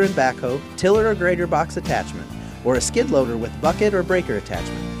loader and backhoe, tiller or grader box attachment, or a skid loader with bucket or breaker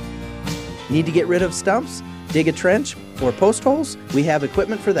attachment. Need to get rid of stumps, dig a trench, or post holes? We have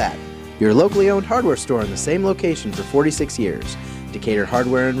equipment for that. Your locally owned hardware store in the same location for 46 years. Decatur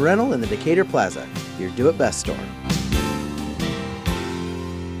Hardware and Rental in the Decatur Plaza, your do-it-best store.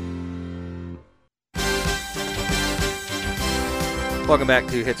 Welcome back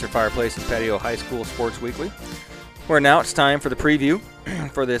to Hitzer Fireplace and Patio High School Sports Weekly, where now it's time for the preview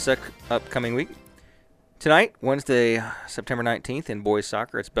for this upcoming week. Tonight, Wednesday, September 19th, in boys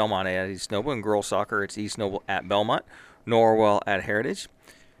soccer, it's Belmont at East Noble. In girls soccer, it's East Noble at Belmont, Norwell at Heritage.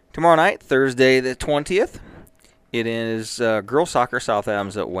 Tomorrow night, Thursday the 20th, it is girls soccer, South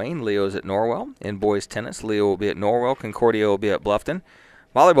Adams at Wayne. Leo's at Norwell. In boys tennis, Leo will be at Norwell. Concordia will be at Bluffton.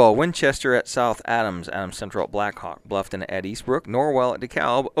 Volleyball, Winchester at South Adams, Adams Central at Blackhawk, Bluffton at Eastbrook, Norwell at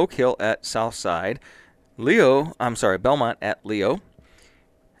DeKalb, Oak Hill at Southside, Belmont at Leo.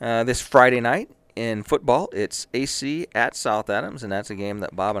 This Friday night in football, it's AC at South Adams, and that's a game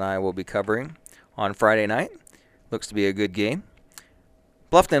that Bob and I will be covering on Friday night. Looks to be a good game.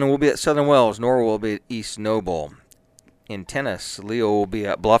 Bluffton will be at Southern Wells. Norwell will be at East Noble. In tennis, Leo will be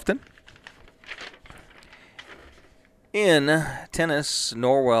at Bluffton. In tennis,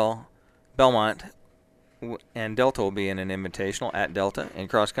 Norwell, Belmont, and Delta will be in an invitational at Delta. In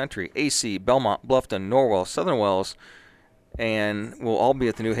cross country, AC, Belmont, Bluffton, Norwell, Southern Wells, and we'll all be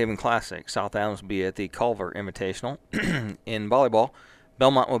at the New Haven Classic. South Adams will be at the Culver Invitational. In volleyball,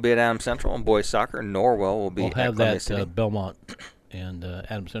 Belmont will be at Adams Central. In boys soccer, Norwell will be we'll at have Columbia that City. Belmont and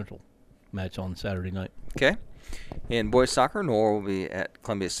Adams Central match on Saturday night. Okay. In boys soccer, Norwell will be at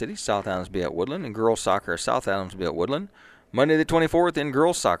Columbia City. South Adams will be at Woodland. In girls soccer, South Adams will be at Woodland. Monday the 24th in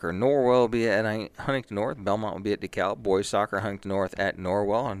girls soccer, Norwell will be at Huntington North. Belmont will be at DeKalb. Boys soccer, Huntington North at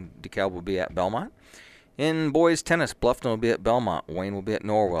Norwell, and DeKalb will be at Belmont. In boys tennis, Bluffton will be at Belmont. Wayne will be at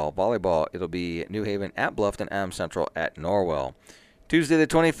Norwell. Volleyball, it'll be New Haven at Bluffton. Adams Central at Norwell. Tuesday the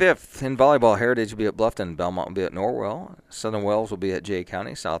 25th in volleyball, Heritage will be at Bluffton. Belmont will be at Norwell. Southern Wells will be at Jay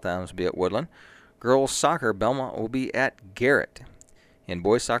County. South Adams will be at Woodland. Girls soccer, Belmont will be at Garrett. In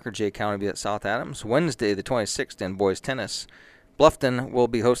boys soccer, Jay County will be at South Adams. Wednesday the 26th in boys tennis, Bluffton will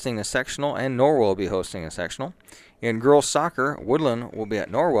be hosting a sectional and Norwell will be hosting a sectional. In girls soccer, Woodland will be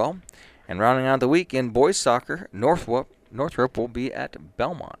at Norwell. And rounding out the week in boys soccer, Northrop will be at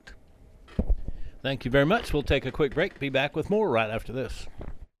Belmont. Thank you very much. We'll take a quick break. Be back with more right after this.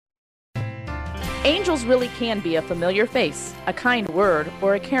 Angels really can be a familiar face, a kind word,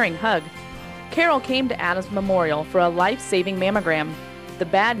 or a caring hug. Carol came to Adams Memorial for a life-saving mammogram. The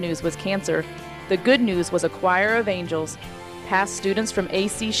bad news was cancer. The good news was a choir of angels. Past students from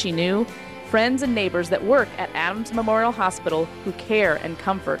AC she knew, friends and neighbors that work at Adams Memorial Hospital who care and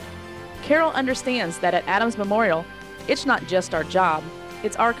comfort. Carol understands that at Adams Memorial, it's not just our job,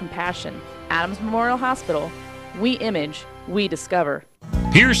 it's our compassion. Adams Memorial Hospital, we image, we discover.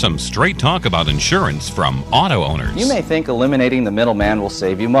 Here's some straight talk about insurance from auto owners. You may think eliminating the middleman will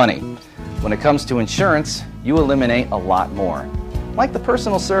save you money. When it comes to insurance, you eliminate a lot more. Like the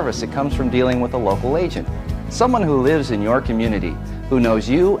personal service that comes from dealing with a local agent. Someone who lives in your community, who knows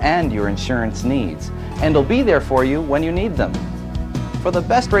you and your insurance needs, and will be there for you when you need them. For the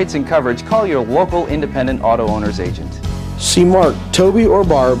best rates and coverage, call your local independent auto owner's agent. See Mark, Toby, or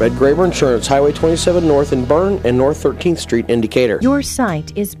Barb at Graber Insurance, Highway 27 North in Bern and North 13th Street in Decatur. Your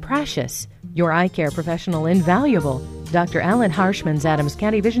sight is precious. Your eye care professional invaluable. Dr. Alan Harshman's Adams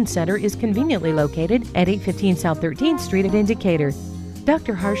County Vision Center is conveniently located at 815 South 13th Street in Decatur.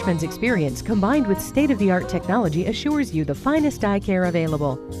 Dr. Harshman's experience combined with state-of-the-art technology assures you the finest eye care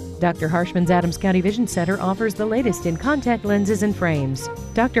available. Dr. Harshman's Adams County Vision Center offers the latest in contact lenses and frames.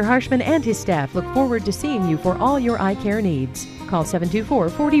 Dr. Harshman and his staff look forward to seeing you for all your eye care needs. Call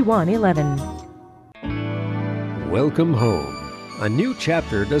 724-4111. Welcome home. A new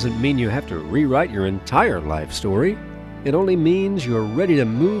chapter doesn't mean you have to rewrite your entire life story. It only means you're ready to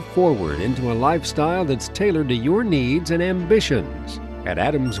move forward into a lifestyle that's tailored to your needs and ambitions. At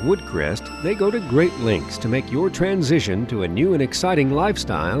Adams Woodcrest, they go to great lengths to make your transition to a new and exciting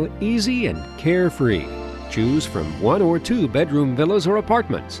lifestyle easy and carefree. Choose from 1 or 2 bedroom villas or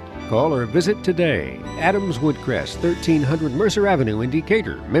apartments. Call or visit today. Adams Woodcrest, 1300 Mercer Avenue in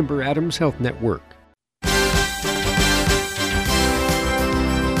Decatur. Member Adams Health Network.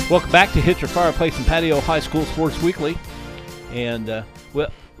 Welcome back to Hitcher Fireplace and Patio High School Sports Weekly. And,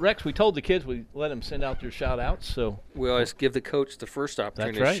 Rex, we told the kids we let them send out their shout-outs. So we always give the coach the first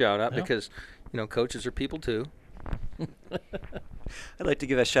opportunity to shout out because, coaches are people too. I'd like to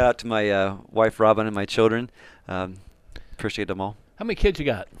give a shout-out to my wife, Robin, and my children. Appreciate them all. How many kids you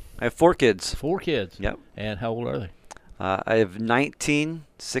got? I have 4 kids. 4 kids? Yep. And how old are they? I have 19,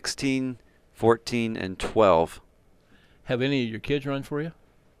 16, 14, and 12. Have any of your kids run for you?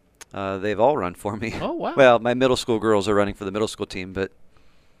 They've all run for me. Oh, wow. Well, my middle school girls are running for the middle school team, but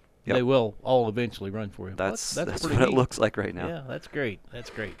yep. They will all eventually run for you. That's pretty what neat. it looks like right now. Yeah, that's great. That's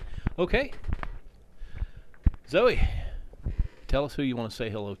great. Okay. Zoe, tell us who you want to say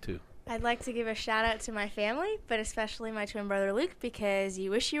hello to. I'd like to give a shout out to my family, but especially my twin brother Luke, because you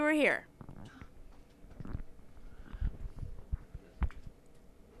wish you were here.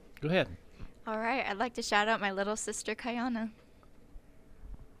 Go ahead. All right, I'd like to shout out my little sister Kayana.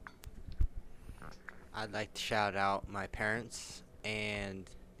 I'd like to shout out my parents and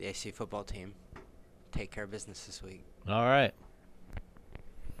the AC football team. Take care of business this week. All right.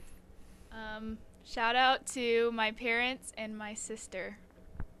 Shout out to my parents and my sister.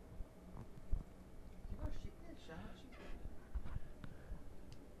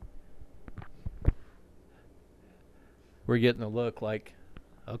 We're getting a look like,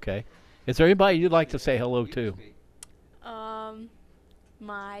 okay. Is there anybody you'd like to say hello to?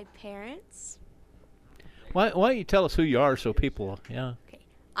 My parents, Why don't you tell us who you are so people, yeah.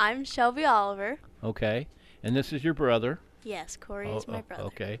 I'm Shelby Oliver. Okay. And this is your brother. Yes, Corey is my brother.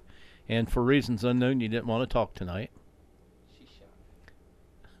 Okay. And for reasons unknown, you didn't want to talk tonight.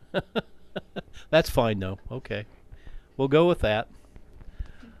 That's fine, though. Okay. We'll go with that.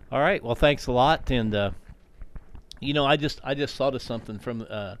 All right. Well, thanks a lot. And, I just thought of something from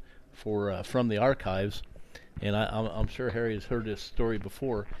the archives, and I'm sure Harry has heard this story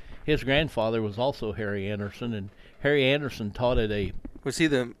before. His grandfather was also Harry Anderson, and Harry Anderson taught at a... Was he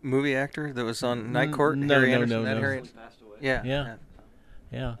the movie actor that was on Night Court? No. Harry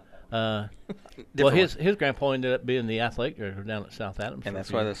Yeah. Well, his grandpa ended up being the athletic director down at South Adams. And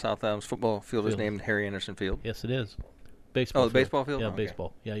that's why the South Adams football field is named Harry Anderson Field. Yes, it is. Baseball. Oh, the baseball field? Yeah, Okay.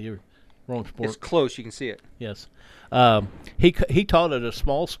 baseball. Yeah, you're wrong sport. It's close. You can see it. Yes. He taught at a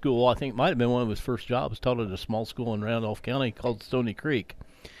small school. I think it might have been one of his first jobs. Taught at a small school in Randolph County called Stony Creek.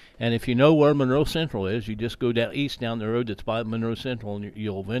 And if you know where Monroe Central is, you just go east down the road that's by Monroe Central, and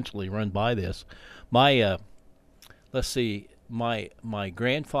you'll eventually run by this. My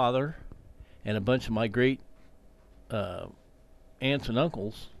grandfather and a bunch of my great aunts and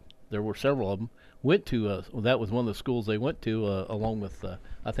uncles, there were several of them, went to that was one of the schools they went to, along with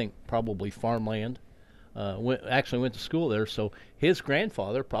I think probably farmland. Went to school there. So his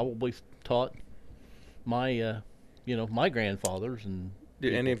grandfather probably taught my my grandfathers. And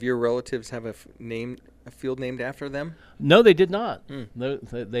did any of your relatives have a field named after them? No, they did not. No,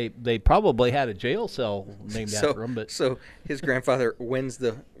 they probably had a jail cell named after them. But so his grandfather wins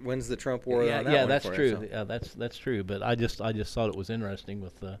the Trump war. Yeah, on that yeah, one that's for true. you, so. Yeah, that's true. But I just thought it was interesting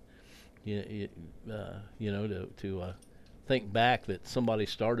with to think back that somebody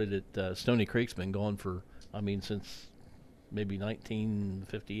started at Stony Creek's been going for since maybe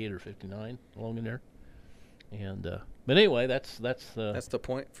 1958 or 59, along in there. And but anyway, that's the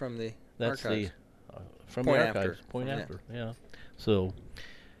point from the that's archives. From Point the after. archives. Point after. Yeah. So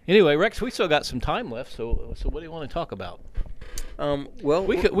anyway, Rex, we still got some time left. So what do you want to talk about? Well,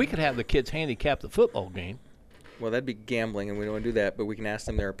 we could have the kids handicap the football game. Well, that'd be gambling, and we don't want to do that. But we can ask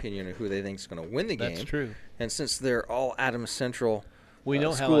them their opinion of who they think is going to win the game. That's true. And since they're all Adams Central we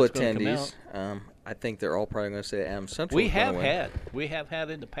know school how it's gonna come attendees, I think they're all probably going to say Adams Central. We have had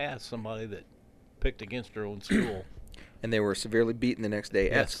in the past somebody that picked against their own school, and they were severely beaten the next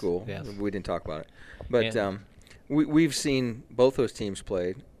day at school. Yes. We didn't talk about it, but we've seen both those teams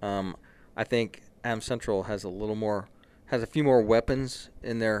played. I think Adams Central has a few more weapons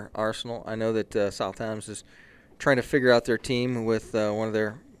in their arsenal. I know that South Adams is trying to figure out their team with one of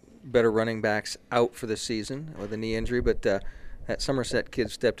their better running backs out for the season with a knee injury, but that Somerset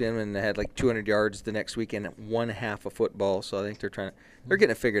kid stepped in and had like 200 yards the next weekend at one half of football. So I think they're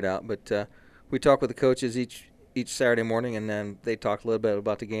getting it figured out. But we talk with the coaches each Saturday morning, and then they talk a little bit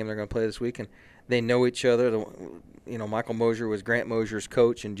about the game they're going to play this week, and they know each other. Michael Mosier was Grant Mosier's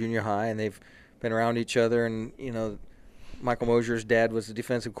coach in junior high, and they've been around each other. And Michael Mosier's dad was the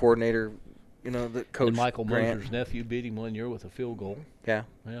defensive coordinator. The coach. And Michael Grant. Mosier's nephew beat him 1 year with a field goal. Yeah.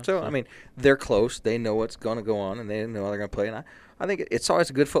 So they're close. They know what's going to go on, and they know how they're going to play. And I think it's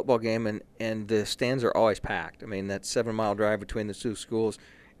always a good football game, and the stands are always packed. That 7-mile drive between the two schools,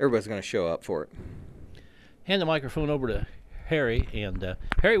 everybody's going to show up for it. Hand the microphone over to Harry. And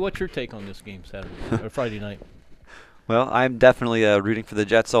Harry, what's your take on this game Saturday or Friday night? Well, I'm definitely rooting for the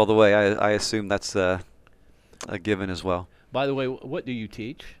Jets all the way. I assume that's a given as well. By the way, what do you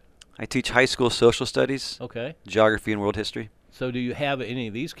teach? I teach high school social studies. Okay. Geography and world history. So do you have any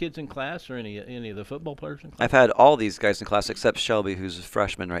of these kids in class or any of the football players in class? I've had all these guys in class except Shelby, who's a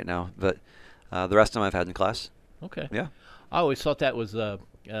freshman right now. But the rest of them I've had in class. Okay. Yeah. I always thought that was, there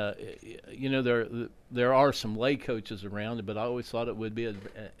are some lay coaches around, but I always thought it would be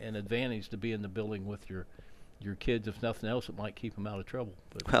an advantage to be in the building with your kids. If nothing else, it might keep them out of trouble.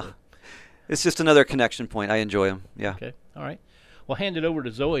 But, well, it's just another connection point. I enjoy them. Yeah. Okay. All right. Well, hand it over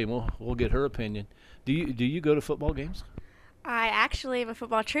to Zoe, and we'll get her opinion. Do you go to football games? I actually am a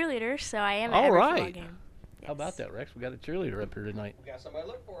football cheerleader, so I am at every football game. Yes. How about that, Rex? We got a cheerleader up here tonight. We got somebody to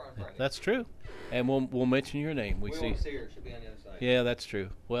look for on Friday. That's true, and we'll mention your name. We won't see her. She'll be on the other side. Yeah, that's true.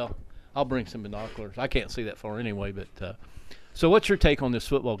 Well, I'll bring some binoculars. I can't see that far anyway, but so what's your take on this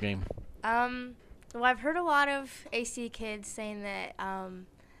football game? Well, I've heard a lot of AC kids saying that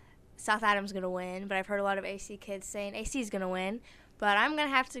South Adams going to win, but I've heard a lot of AC kids saying AC is going to win. But I'm going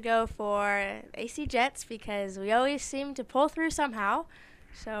to have to go for AC Jets because we always seem to pull through somehow.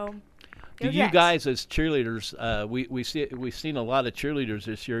 So, do you guys as cheerleaders, we've seen a lot of cheerleaders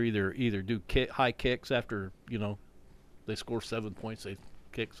this year either do high kicks after, they score 7 points, they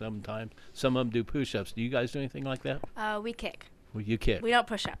kick 7 times. Some of them do push-ups. Do you guys do anything like that? We kick. Well, you kick. We don't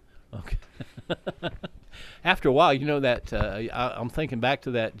push up. Okay. After a while, you know that I'm thinking back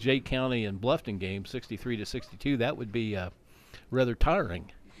to that Jay County and Bluffton game, 63-62. That would be rather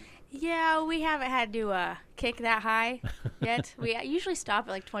tiring. Yeah, we haven't had to kick that high yet. We usually stop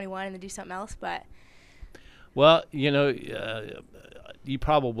at like 21 and then do something else, but. Well, you know, you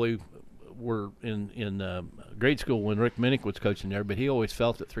probably were in grade school when Rick Minnick was coaching there, but he always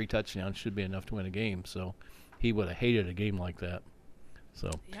felt that 3 touchdowns should be enough to win a game, so he would have hated a game like that. So,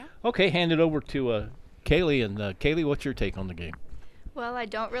 yeah. Okay, hand it over to Kaylee. And Kaylee, what's your take on the game? Well, I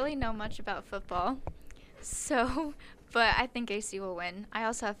don't really know much about football, but I think AC will win. I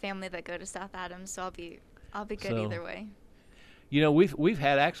also have family that go to South Adams, so I'll be good either way. You know, we've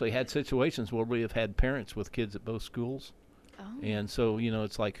had situations where we have had parents with kids at both schools. Oh. And so, you know,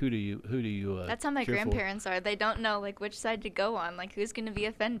 it's like who do you That's how my grandparents are. They don't know like which side to go on, like who's going to be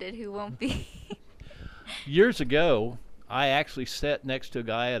offended, who won't be. Years ago, I actually sat next to a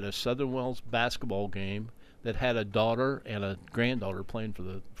guy at a Southern Wells basketball game that had a daughter and a granddaughter playing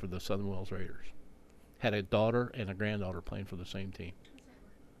for the Southern Wells Raiders. Had a daughter and a granddaughter playing for the same team.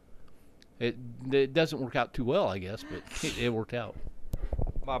 It doesn't work out too well, I guess, but it worked out.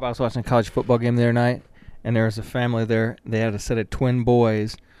 Bob, I was watching a college football game the other night, and there was a family there. They had a set of twin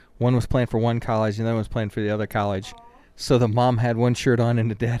boys. One was playing for one college, and the other was playing for the other college. So the mom had one shirt on,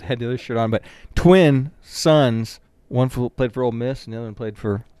 and the dad had the other shirt on. But twin sons, one played for Ole Miss, and the other one played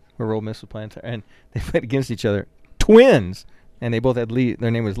for where Ole Miss was playing. And they played against each other. Twins! And they both had Lee.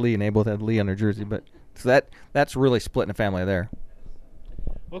 Their name was Lee, and they both had Lee on their jersey. But so that's really splitting a family there.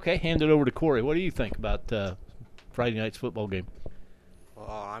 Okay, hand it over to Corey. What do you think about Friday night's football game? Well,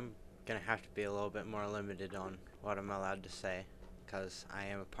 I'm going to have to be a little bit more limited on what I'm allowed to say because I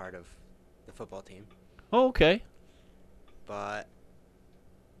am a part of the football team. Oh, okay. But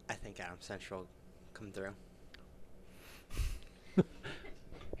I think Adams Central come through.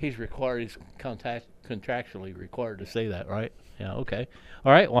 He's contractually required to say that, right? Yeah, okay.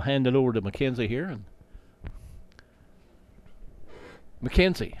 All right, we'll hand it over to Mackenzie here. And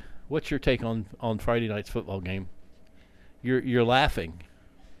Mackenzie, what's your take on Friday night's football game? You're laughing.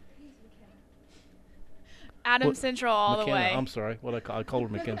 Adams Central all McKenna, the way. I'm sorry. What I called her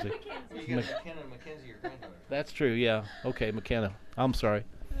Mackenzie. McKenna and Mackenzie, your granddaughter. That's true. Yeah. Okay, McKenna. I'm sorry.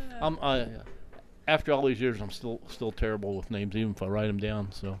 After all these years, I'm still terrible with names, even if I write them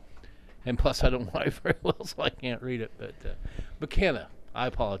down. So, and plus I don't write very well, so I can't read it. But McKenna, I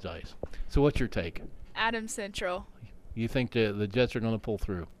apologize. So, what's your take? Adams Central. You think the Jets are going to pull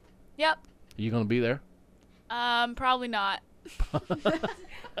through? Yep. Are you going to be there? Probably not.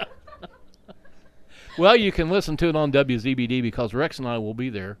 Well, you can listen to it on WZBD because Rex and I will be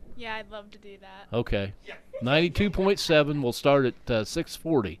there. Yeah, I'd love to do that. Okay. 92.7 will start at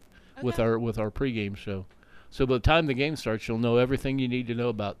 6:40 with our pregame show. So by the time the game starts, you'll know everything you need to know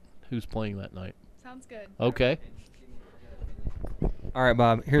about who's playing that night. Sounds good. Okay. All right,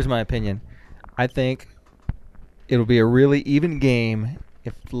 Bob, here's my opinion. I think it'll be a really even game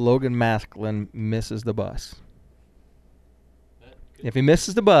if Logan Masklin misses the bus. If he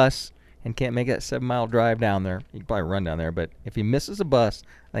misses the bus and can't make that 7-mile drive down there, he can probably run down there. But if he misses the bus,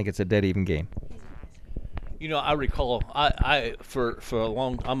 I think it's a dead even game. You know, I recall for a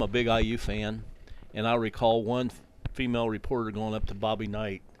long. I'm a big IU fan, and I recall one female reporter going up to Bobby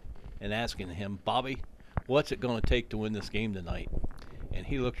Knight and asking him, "Bobby, what's it going to take to win this game tonight?" And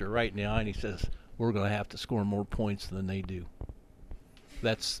he looked her right in the eye and he says, "We're going to have to score more points than they do."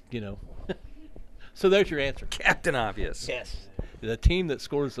 That's, you know. So there's your answer. Captain Obvious. Yes. The team that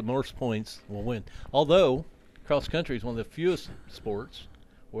scores the most points will win. Although cross country is one of the fewest sports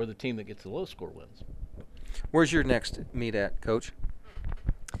where the team that gets the lowest score wins. Where's your next meet at, Coach?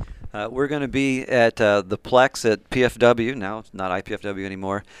 We're going to be at the Plex at PFW. Now it's not IPFW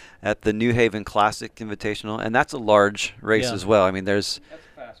anymore. At the New Haven Classic Invitational, and that's a large race as well. I mean, that's a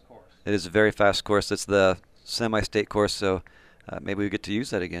fast course. It is a very fast course. It's the semi-state course, so maybe we get to use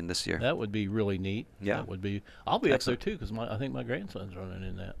that again this year. That would be really neat. Yeah, that would be. I'll be up there too because I think my grandson's running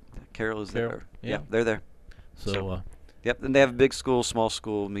in that. Carol is there. Yeah, they're there. So yep, and they have a big school, small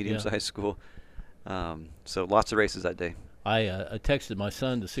school, medium-sized school. So lots of races that day. I texted my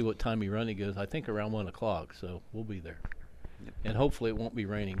son to see what time he run. He goes, I think around 1 o'clock. So we'll be there, and hopefully it won't be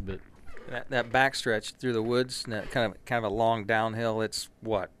raining. But that backstretch through the woods, and that kind of a long downhill. It's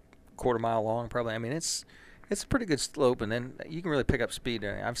what, quarter mile long, probably. I mean, it's a pretty good slope, and then you can really pick up speed.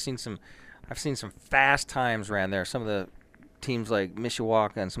 I've seen some fast times ran there. Some of the teams like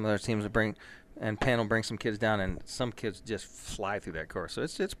Mishawaka and some other teams will Penn will bring some kids down, and some kids just fly through that course. So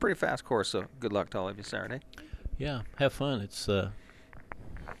it's a pretty fast course. So good luck to all of you Saturday. Yeah, have fun. It's a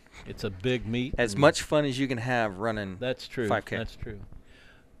big meet. As much fun as you can have running. That's true. 5K. That's true.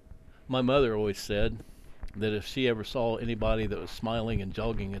 My mother always said, that if she ever saw anybody that was smiling and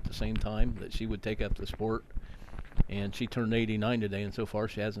jogging at the same time, that she would take up the sport. And she turned 89 today, and so far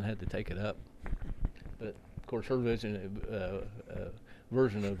she hasn't had to take it up. But of course, her version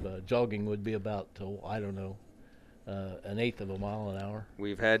of jogging would be about, an eighth of a mile an hour.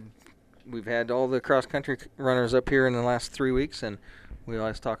 We've had all the cross country runners up here in the last 3 weeks, and we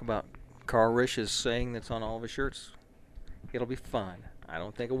always talk about Carl Risch's saying that's on all of his shirts. It'll be fun. I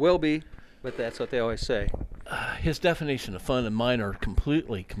don't think it will be, but that's what they always say. His definition of fun and mine are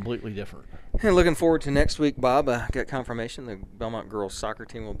completely different. And looking forward to next week, Bob. Got confirmation the Belmont girls soccer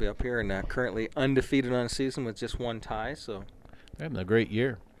team will be up here and currently undefeated on the season with just one tie. So they're having a great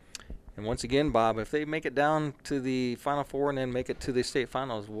year. And once again, Bob, if they make it down to the Final Four and then make it to the state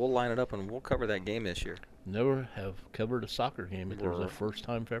finals, we'll line it up and we'll cover that game this year. Never have covered a soccer game, but there's a first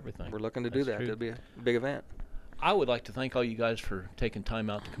time for everything. We're looking to do that. It'll be a big event. I would like to thank all you guys for taking time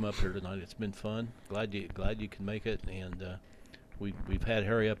out to come up here tonight. It's been fun. Glad you can make it, and we've had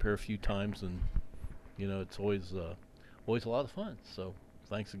Harry up here a few times, and it's always a lot of fun. So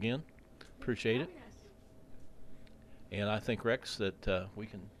thanks again, appreciate it. And I think, Rex, that we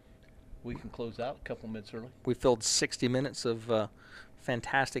can close out a couple minutes early. We filled 60 minutes of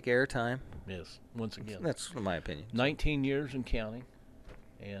fantastic airtime. Yes, once again. That's my opinion. 19 years and counting,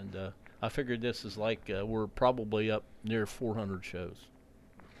 and I figured this is like we're probably up near 400 shows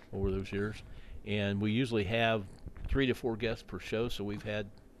over those years, and we usually have 3 to 4 guests per show, so we've had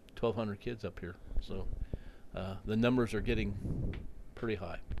 1,200 kids up here. So the numbers are getting pretty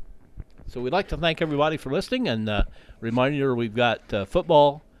high. So we'd like to thank everybody for listening, and reminder, we've got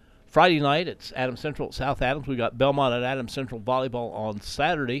football Friday night. It's Adams Central at South Adams. We've got Belmont at Adams Central volleyball on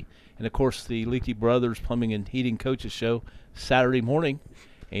Saturday, and of course the Leakey Brothers Plumbing and Heating Coaches Show Saturday morning.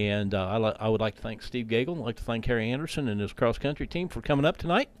 And I would like to thank Steve Gagel. I'd like to thank Harry Anderson and his cross-country team for coming up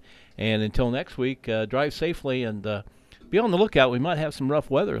tonight. And until next week, drive safely and be on the lookout. We might have some rough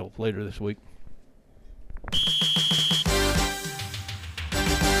weather later this week.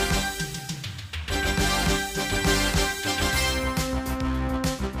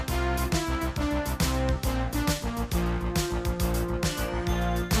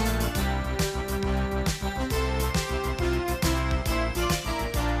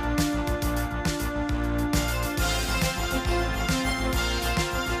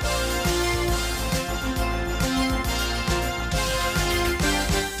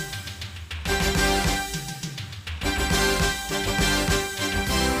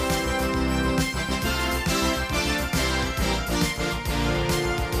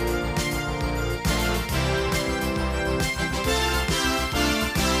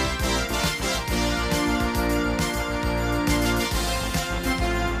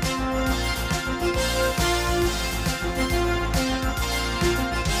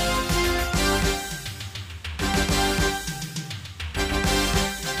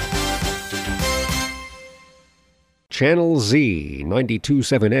 Channel Z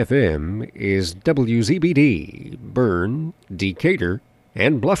 92.7 FM is WZBD, Bern, Decatur,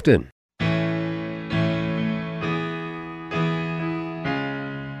 and Bluffton.